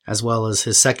 As well as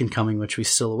his second coming, which we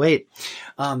still await.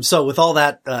 So with all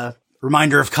that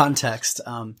reminder of context,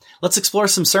 let's explore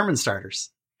some sermon starters.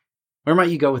 Where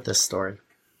might you go with this story?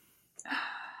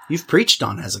 You've preached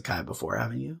on Hezekiah before,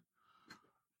 haven't you?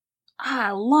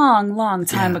 Long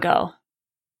time ago.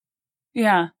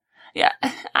 Yeah. Yeah.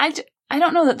 I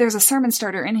don't know that there's a sermon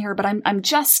starter in here, but I'm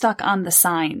just stuck on the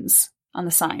signs,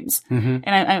 Mm-hmm.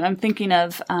 And I'm thinking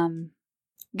of,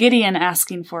 Gideon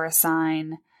asking for a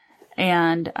sign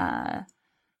and, a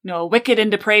wicked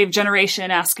and depraved generation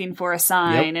asking for a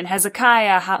sign, and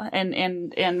Hezekiah,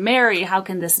 and Mary, how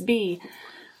can this be?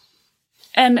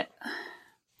 And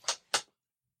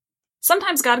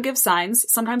sometimes God gives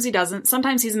signs, sometimes he doesn't,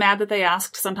 sometimes he's mad that they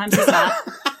asked, sometimes he's not.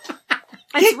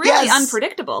 It's really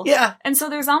unpredictable. Yeah. And so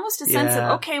there's almost a sense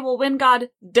of, okay, well, when God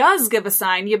does give a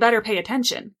sign, you better pay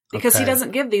attention because he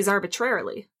doesn't give these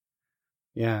arbitrarily.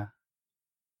 Yeah.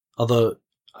 Although,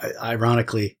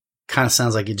 ironically, kind of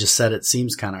sounds like you just said it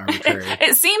seems kind of arbitrary.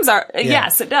 It seems,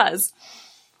 yes, it does.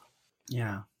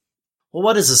 Yeah. Well,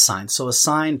 what is a sign? So a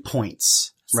sign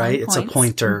points, right? It's a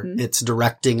pointer. Mm-hmm. It's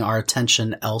directing our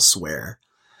attention elsewhere.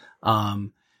 A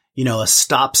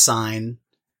stop sign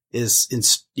is,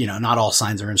 not all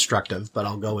signs are instructive, but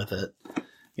I'll go with it.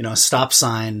 A stop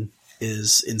sign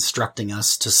is instructing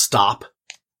us to stop,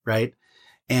 right?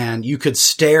 And you could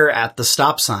stare at the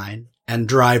stop sign and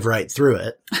drive right through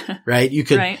it, right? You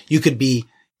could be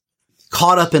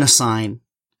caught up in a sign,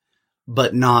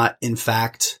 but not, in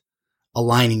fact,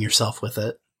 aligning yourself with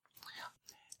it.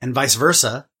 And vice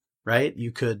versa, right?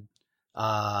 You could,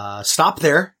 stop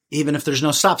there, even if there's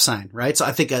no stop sign, right? So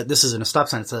I think this isn't a stop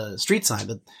sign, it's a street sign,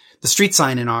 but the street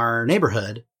sign in our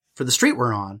neighborhood for the street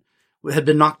we're on had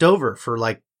been knocked over for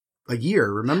like a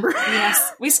year, remember?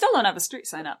 Yes. We still don't have a street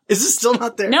sign up. Is it still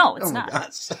not there? No, it's not.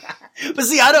 Gosh. But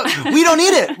see, we don't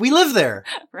need it. We live there.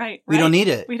 Right. We don't need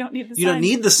it. We don't need the sign. You don't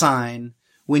need the sign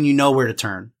when you know where to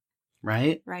turn,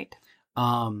 right? Right.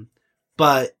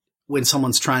 But when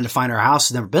someone's trying to find our house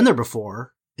and never been there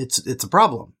before, it's a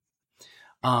problem.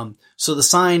 So the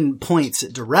sign points,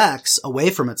 it directs away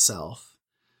from itself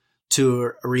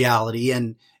to a reality.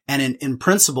 And in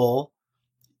principle,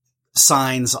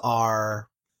 signs are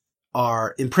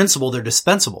in principle, they're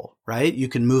dispensable, right? You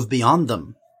can move beyond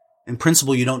them. In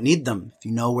principle, you don't need them. If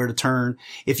you know where to turn,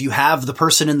 if you have the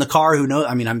person in the car who knows,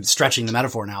 I'm stretching the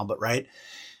metaphor now, but right.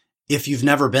 If you've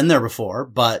never been there before,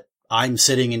 but I'm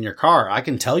sitting in your car, I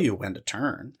can tell you when to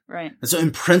turn. Right. And so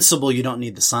in principle, you don't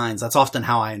need the signs. That's often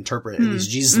how I interpret at least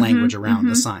Jesus' language around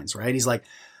the signs, right? He's like,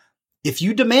 if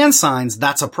you demand signs,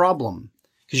 that's a problem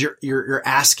because you're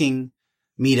asking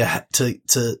me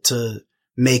to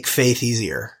make faith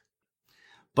easier.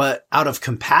 But out of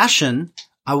compassion,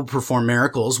 I will perform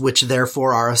miracles, which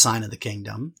therefore are a sign of the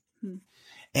kingdom.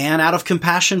 And out of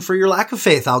compassion for your lack of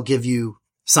faith, I'll give you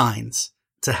signs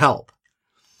to help.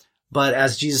 But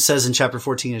as Jesus says in chapter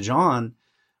 14 of John,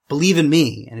 believe in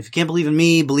me. And if you can't believe in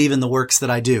me, believe in the works that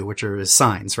I do, which are his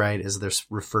signs, right? As they're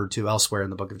referred to elsewhere in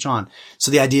the book of John.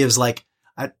 So the idea is like,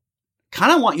 I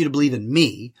kind of want you to believe in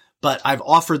me, but I've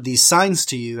offered these signs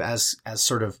to you as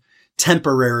sort of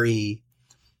temporary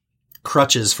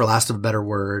crutches, for lack of a better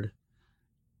word,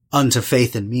 unto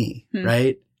faith in me,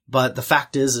 right? But the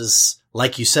fact is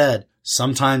like you said,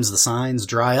 sometimes the signs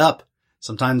dry up.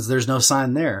 Sometimes there's no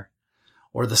sign there.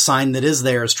 Or the sign that is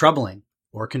there is troubling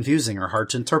or confusing or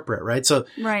hard to interpret, right? So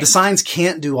the signs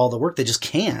can't do all the work. They just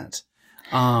can't.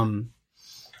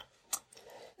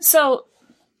 So,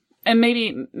 and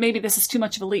maybe this is too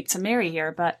much of a leap to Mary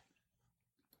here, but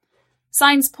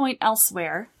signs point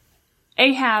elsewhere.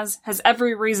 Ahaz has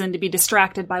every reason to be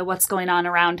distracted by what's going on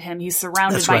around him. He's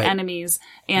surrounded by enemies,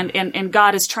 and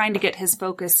God is trying to get his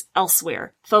focus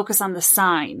elsewhere. Focus on the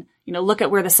sign. Look at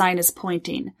where the sign is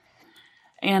pointing.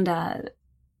 And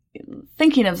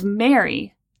thinking of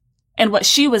Mary and what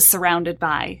she was surrounded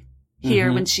by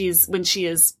here when she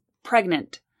is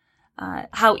pregnant,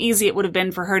 how easy it would have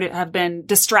been for her to have been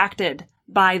distracted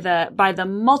by the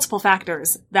multiple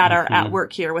factors that are at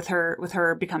work here with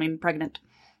her becoming pregnant.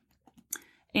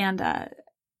 And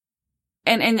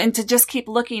to just keep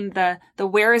looking the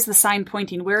where is the sign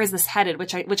pointing? Where is this headed?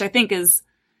 Which I think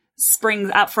springs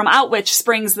out from out which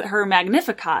springs her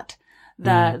Magnificat.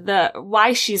 The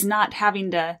why she's not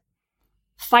having to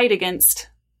fight against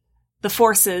the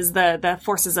forces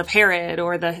of Herod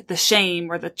or the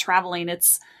shame or the traveling.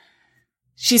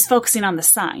 She's focusing on the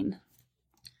sign.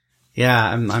 Yeah,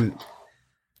 I'm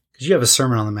because you have a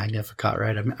sermon on the Magnificat,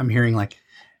 right? I'm hearing like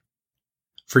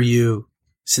for you,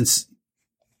 since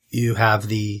you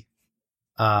have you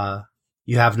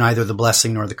have neither the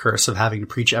blessing nor the curse of having to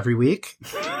preach every week,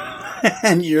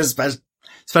 and you're a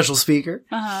special speaker.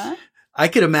 I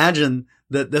could imagine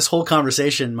that this whole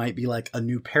conversation might be like a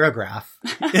new paragraph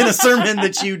in a sermon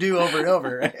that you do over and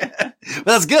over. But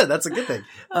that's good. That's a good thing.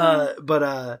 But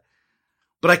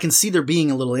I can see there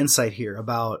being a little insight here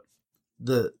about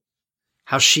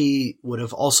how she would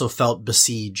have also felt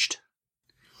besieged.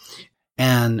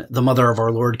 And the mother of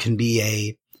our Lord can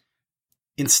be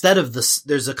instead of this,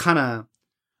 there's a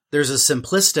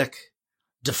simplistic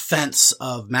defense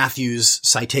of Matthew's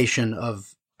citation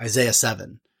of Isaiah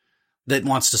 7 that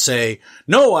wants to say,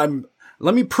 no,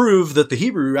 let me prove that the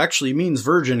Hebrew actually means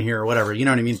virgin here or whatever. You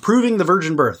know what I mean? Proving the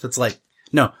virgin birth. It's like,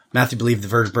 no, Matthew believed the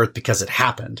virgin birth because it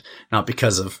happened, not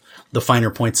because of the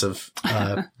finer points of,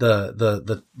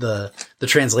 the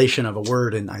translation of a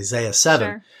word in Isaiah 7.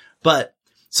 Sure. But,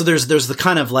 so there's the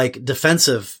kind of like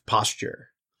defensive posture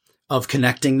of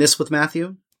connecting this with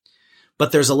Matthew,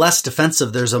 but there's a less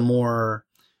defensive, there's a more,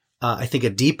 I think a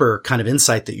deeper kind of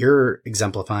insight that you're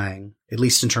exemplifying, at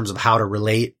least in terms of how to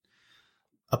relate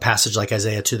a passage like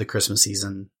Isaiah to the Christmas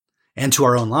season and to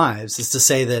our own lives, is to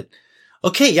say that,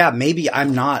 okay, yeah, maybe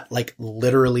I'm not like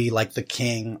literally like the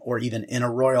king or even in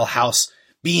a royal house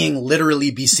being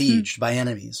literally besieged by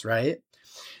enemies, right?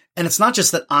 And it's not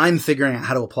just that I'm figuring out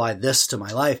how to apply this to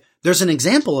my life. There's an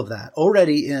example of that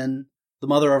already in the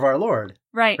mother of our Lord.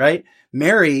 Right. Right?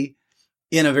 Mary,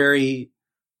 in a very,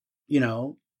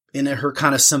 in her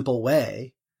kind of simple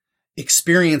way,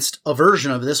 experienced a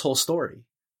version of this whole story,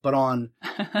 but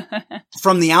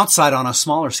from the outside on a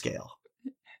smaller scale.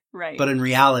 Right. But in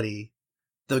reality,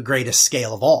 the greatest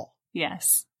scale of all.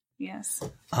 Yes. Yes.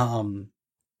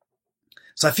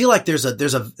 So I feel like there's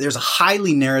a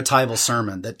highly narratival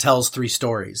sermon that tells three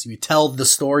stories. You tell the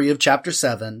story of chapter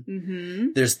 7. Mm-hmm.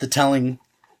 There's the telling,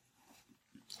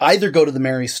 either go to the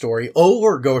Mary story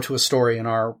or go to a story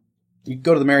you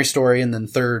go to the Mary story and then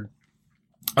third,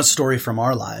 a story from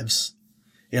our lives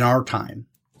in our time.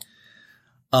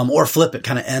 Or flip it,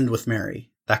 kind of end with Mary.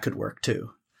 That could work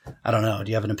too. I don't know. Do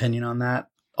you have an opinion on that?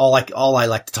 All I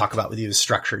like to talk about with you is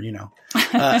structure,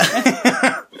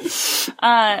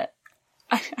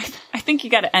 I think you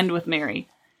got to end with Mary.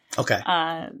 Okay.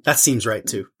 That seems right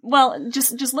too. Well,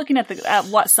 just looking at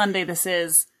what Sunday this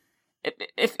is,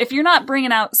 if you're not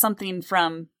bringing out something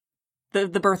from the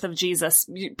birth of Jesus,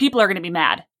 people are going to be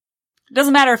mad. It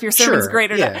doesn't matter if your sermon's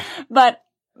great or not. But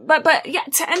yeah,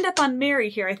 to end up on Mary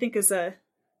here, I think is a...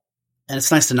 And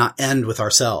it's nice to not end with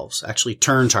ourselves, actually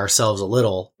turn to ourselves a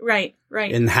little. Right.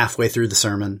 In halfway through the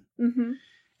sermon. Mm-hmm.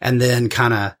 And then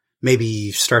kind of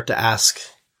maybe start to ask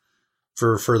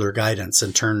for further guidance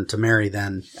and turn to Mary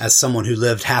then as someone who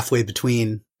lived halfway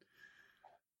between,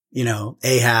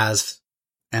 Ahaz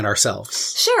and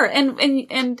ourselves. Sure.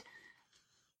 And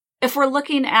if we're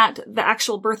looking at the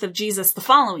actual birth of Jesus the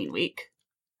following week,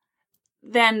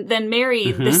 then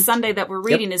Mary, this Sunday that we're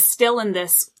reading, is still in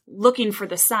this looking for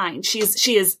the sign. She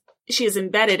is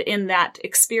embedded in that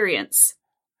experience.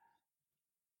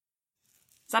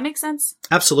 Does that make sense?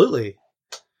 Absolutely.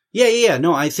 Yeah.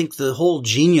 No, I think the whole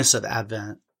genius of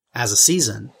Advent as a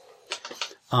season,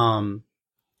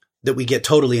 that we get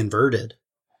totally inverted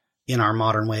in our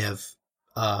modern way of,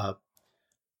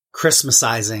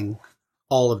 Christmasizing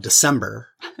all of December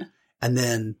and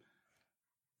then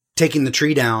taking the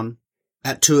tree down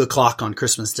at 2:00 on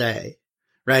Christmas Day,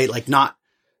 right? Like not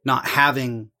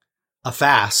having a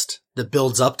fast that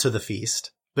builds up to the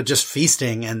feast, but just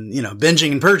feasting and,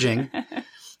 binging and purging.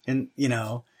 And,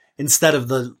 instead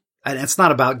of and it's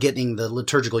not about getting the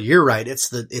liturgical year right. It's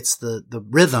the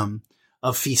rhythm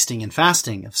of feasting and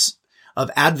fasting,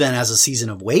 of Advent as a season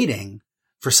of waiting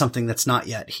for something that's not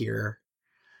yet here.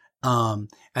 And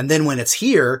then when it's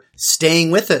here, staying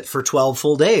with it for 12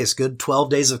 full days, good 12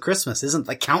 days of Christmas isn't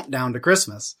the countdown to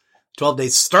Christmas. 12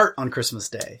 days start on Christmas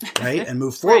Day, right? And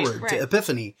move forward to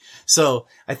Epiphany. So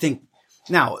I think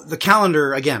now the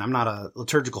calendar, again, I'm not a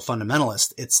liturgical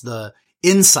fundamentalist. It's the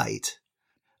insight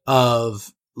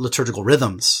of liturgical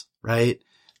rhythms, right?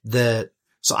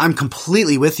 So I'm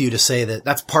completely with you to say that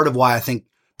that's part of why I think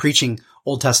preaching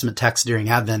Old Testament texts during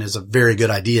Advent is a very good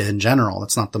idea in general.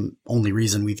 That's not the only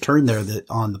reason we've turned there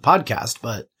on the podcast,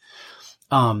 but,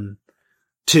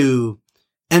 to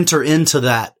enter into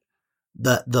that,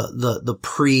 the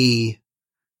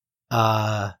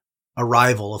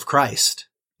arrival of Christ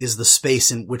is the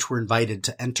space in which we're invited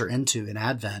to enter into in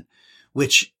Advent,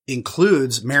 which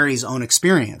includes Mary's own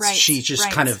experience. Right, she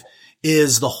just kind of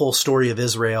is the whole story of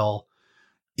Israel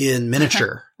in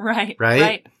miniature. Right.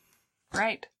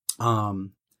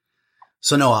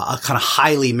 So no, a kind of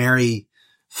highly Mary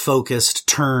focused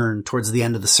turn towards the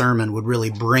end of the sermon would really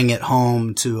bring it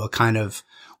home to a kind of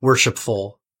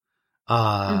worshipful,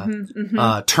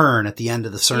 turn at the end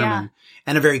of the sermon,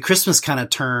 and a very Christmas kind of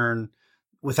turn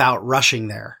without rushing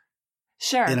there.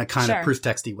 Sure. In a kind of proof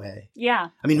texty way. Yeah.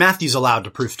 I mean, Matthew's allowed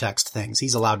to proof text things.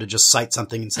 He's allowed to just cite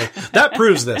something and say, that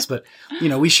proves this. But,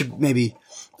 we should maybe,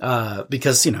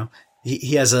 because,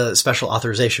 he has a special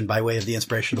authorization by way of the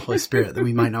inspiration of the Holy Spirit that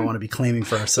we might not want to be claiming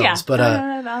for ourselves. Yeah, But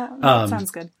that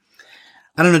sounds good.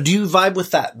 I don't know. Do you vibe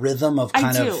with that rhythm of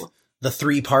kind I of do. the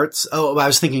three parts? Oh, I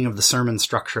was thinking of the sermon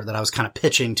structure that I was kind of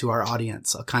pitching to our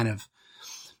audience, a kind of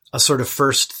a sort of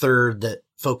first third that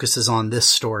focuses on this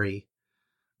story,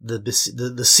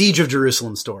 the siege of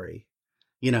Jerusalem story,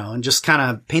 and just kind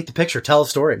of paint the picture, tell a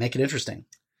story, make it interesting.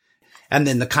 And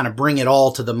then the kind of bring it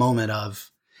all to the moment of,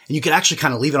 and you could actually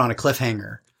kind of leave it on a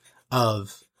cliffhanger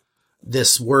of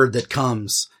this word that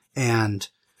comes and,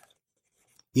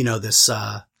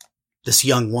 this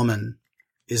young woman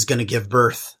is going to give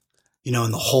birth,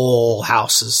 and the whole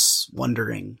house is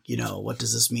wondering, what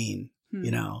does this mean?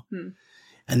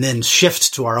 And then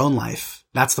shift to our own life.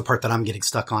 That's the part that I'm getting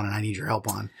stuck on and I need your help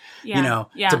on,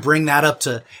 to bring that up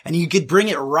to, and you could bring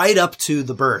it right up to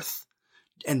the birth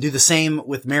and do the same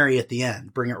with Mary at the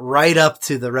end. Bring it right up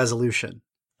to the resolution,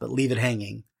 but leave it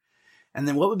hanging. And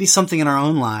then what would be something in our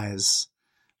own lives,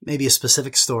 maybe a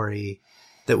specific story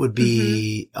that would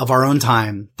be of our own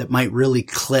time that might really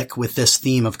click with this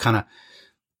theme of kind of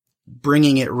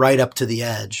bringing it right up to the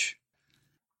edge.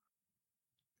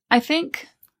 I think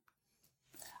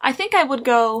I would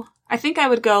go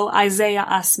Isaiah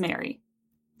us Mary.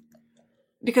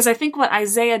 Because I think what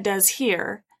Isaiah does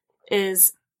here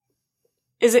is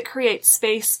it creates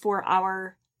space for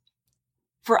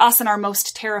us and our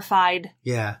most terrified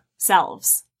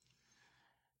selves.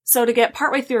 So to get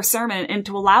partway through a sermon and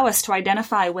to allow us to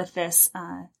identify with this,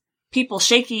 people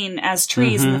shaking as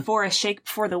trees in the forest shake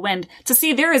before the wind, to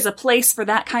see there is a place for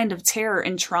that kind of terror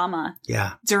and trauma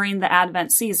during the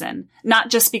Advent season. Not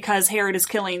just because Herod is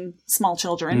killing small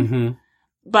children,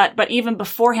 but even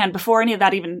beforehand, before any of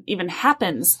that even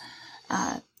happens.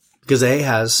 Because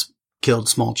Ahaz killed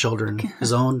small children,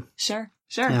 his own. Sure.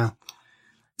 Yeah.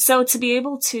 So to be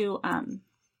able to,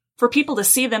 for people to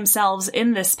see themselves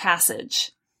in this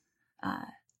passage,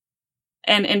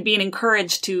 and being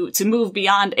encouraged to move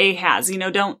beyond Ahaz,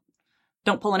 don't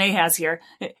pull an Ahaz here.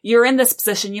 You're in this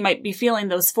position. You might be feeling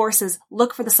those forces.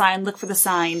 Look for the sign.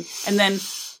 And then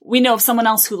we know of someone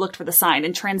else who looked for the sign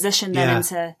and transition them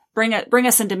into, bring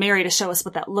us into Mary to show us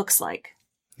what that looks like.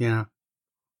 Yeah.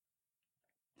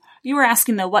 You were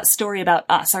asking though, what story about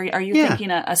us? Are you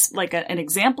thinking an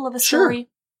example of a story? Sure.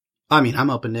 I mean, I'm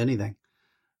open to anything.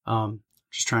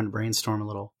 Just trying to brainstorm a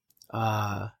little.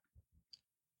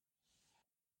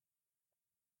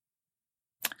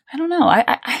 I don't know.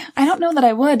 I don't know that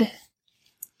I would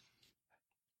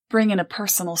bring in a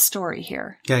personal story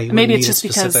here. Yeah, maybe it's just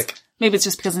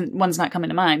because one's not coming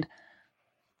to mind.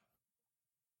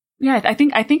 Yeah, I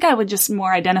think I would just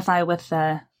more identify with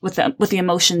the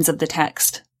emotions of the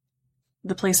text,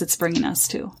 the place it's bringing us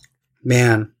to.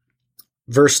 Man,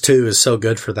 verse 2 is so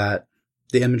good for that.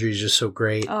 The imagery is just so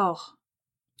great. Oh,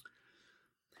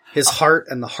 his heart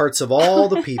and the hearts of all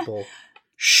the people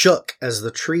shook as the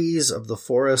trees of the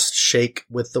forest shake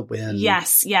with the wind.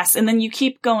 Yes. And then you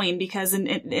keep going because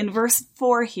in verse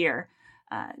 4 here,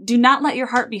 do not let your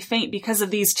heart be faint because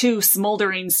of these two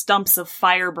smoldering stumps of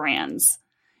firebrands.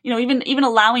 Even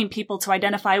allowing people to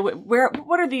identify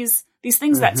what are these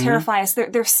things that terrify us.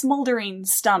 They're smoldering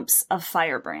stumps of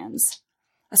firebrands,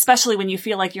 especially when you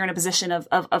feel like you're in a position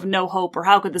of no hope or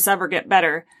how could this ever get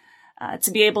better.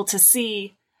 To be able to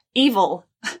see evil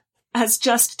as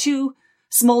just two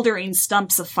smoldering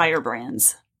stumps of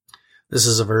firebrands. This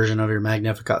is a version of your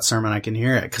Magnificat sermon. I can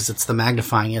hear it because it's the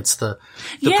magnifying. It's the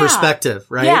perspective,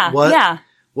 right? Yeah.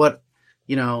 What,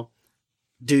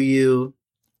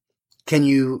 can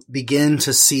you begin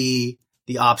to see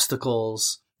the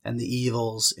obstacles and the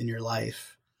evils in your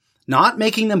life? Not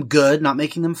making them good, not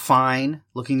making them fine,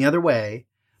 looking the other way,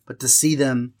 but to see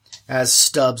them as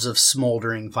stubs of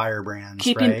smoldering firebrands,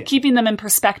 keeping them in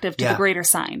perspective to the greater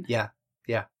sign. Yeah.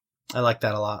 I like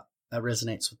that a lot. That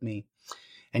resonates with me.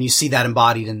 And you see that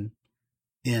embodied in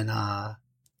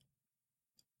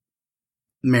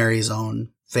Mary's own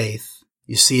faith.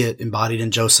 You see it embodied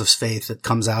in Joseph's faith that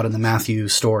comes out in the Matthew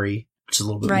story, which is a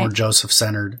little bit more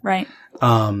Joseph-centered. Right.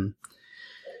 And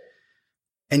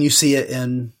you see it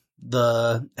in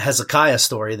the Hezekiah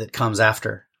story that comes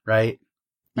after, right?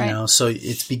 So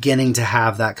it's beginning to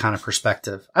have that kind of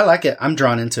perspective. I like it. I'm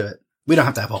drawn into it. We don't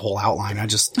have to have a whole outline.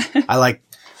 I like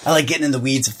getting in the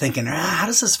weeds of thinking, how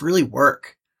does this really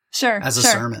work? Sure. As a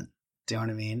sermon. Do you know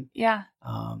what I mean? Yeah.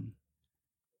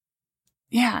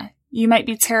 Yeah. You might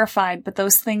be terrified, but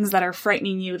those things that are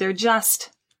frightening you, they're just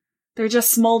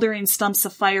smoldering stumps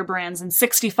of firebrands, and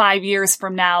 65 years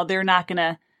from now, they're not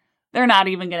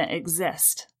even gonna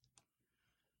exist.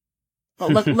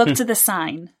 But look to the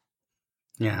sign.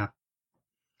 Yeah.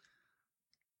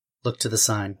 Look to the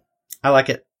sign. I like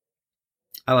it.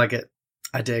 I like it.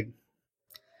 I dig.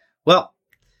 Well,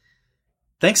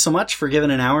 thanks so much for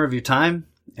giving an hour of your time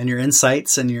and your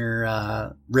insights and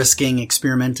your risking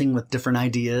experimenting with different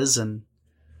ideas and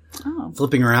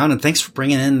flipping around. And thanks for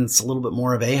bringing in a little bit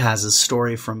more of Ahaz's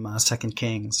story from 2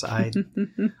 Kings. I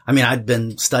mean, I'd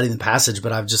been studying the passage,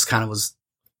 but I've just kind of was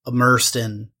immersed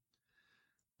in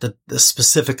the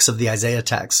specifics of the Isaiah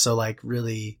text. So like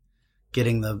really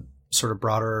getting the sort of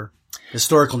broader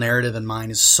historical narrative in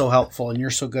mind is so helpful. And you're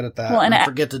so good at that. Well, and I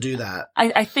forget to do that.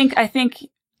 I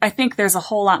think there's a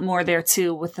whole lot more there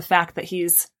too with the fact that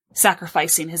he's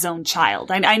sacrificing his own child.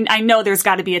 I know there's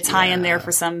got to be a tie in there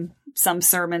for some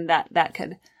sermon that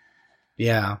could.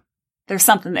 Yeah. There's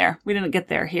something there. We didn't get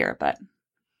there here, but.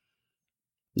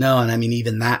 No. And I mean,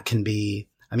 even that can be,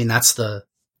 I mean, that's the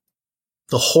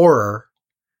horror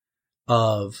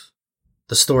of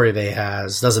the story of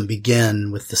Ahaz doesn't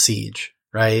begin with the siege,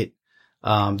 right?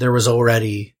 There was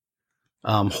already,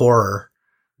 horror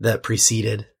that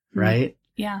preceded, right?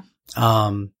 Yeah.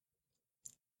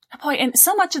 Boy, and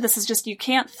so much of this is just, you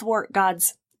can't thwart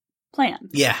God's plan.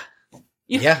 Yeah.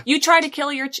 You try to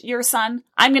kill your son,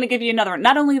 I'm going to give you another one.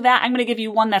 Not only that, I'm going to give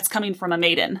you one that's coming from a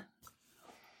maiden.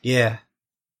 Yeah.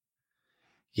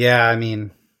 Yeah, I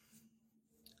mean,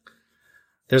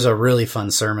 there's a really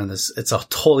fun sermon. It's a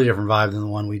totally different vibe than the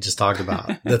one we just talked about.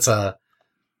 That's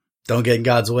don't get in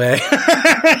God's way.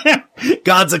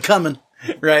 God's a-coming,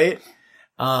 right?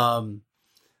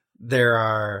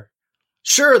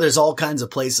 There's all kinds of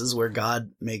places where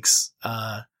God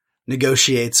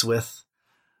negotiates with,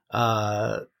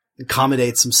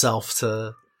 accommodates himself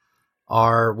to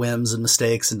our whims and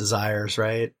mistakes and desires,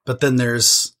 right? But then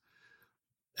there's,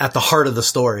 at the heart of the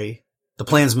story, the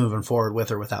plan's moving forward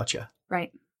with or without you.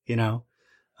 Right. You know?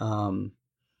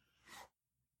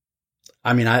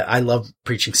 I mean, I love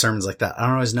preaching sermons like that. I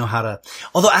don't always know how to,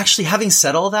 although actually having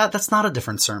said all that, that's not a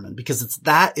different sermon because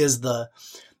that is the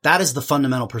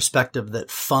fundamental perspective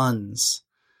that funds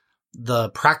the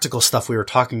practical stuff we were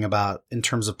talking about in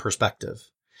terms of perspective.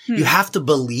 You have to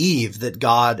believe that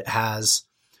God has,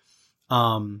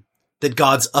 that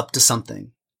God's up to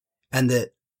something and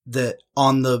that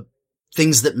on the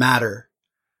things that matter,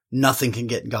 nothing can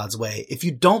get in God's way. If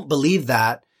you don't believe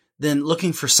that, then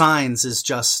looking for signs is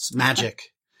just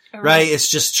magic, right? It's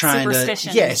just trying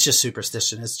it's just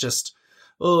superstition. It's just,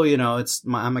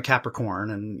 I'm a Capricorn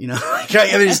and,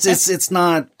 I mean, it's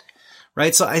not,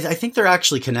 right? So I think they're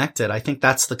actually connected. I think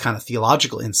that's the kind of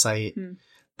theological insight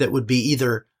that would be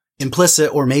either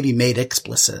implicit or maybe made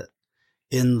explicit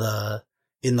in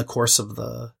the course of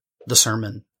the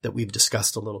sermon that we've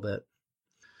discussed a little bit.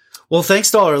 Well,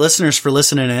 thanks to all our listeners for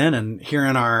listening in and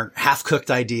hearing our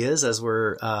half-cooked ideas as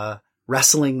we're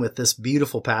wrestling with this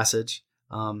beautiful passage.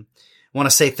 I want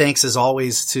to say thanks as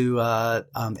always to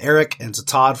Eric and to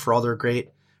Todd for all their great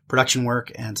production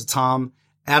work and to Tom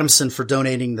Adamson for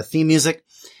donating the theme music.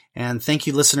 And thank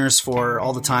you, listeners, for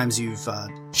all the times you've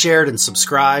shared and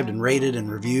subscribed and rated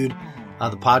and reviewed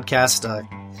the podcast.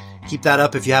 Keep that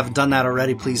up. If you haven't done that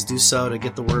already, please do so to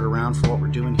get the word around for what we're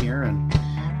doing here. And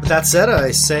with that said,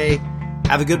 I say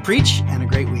have a good preach and a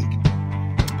great week.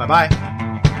 Bye-bye.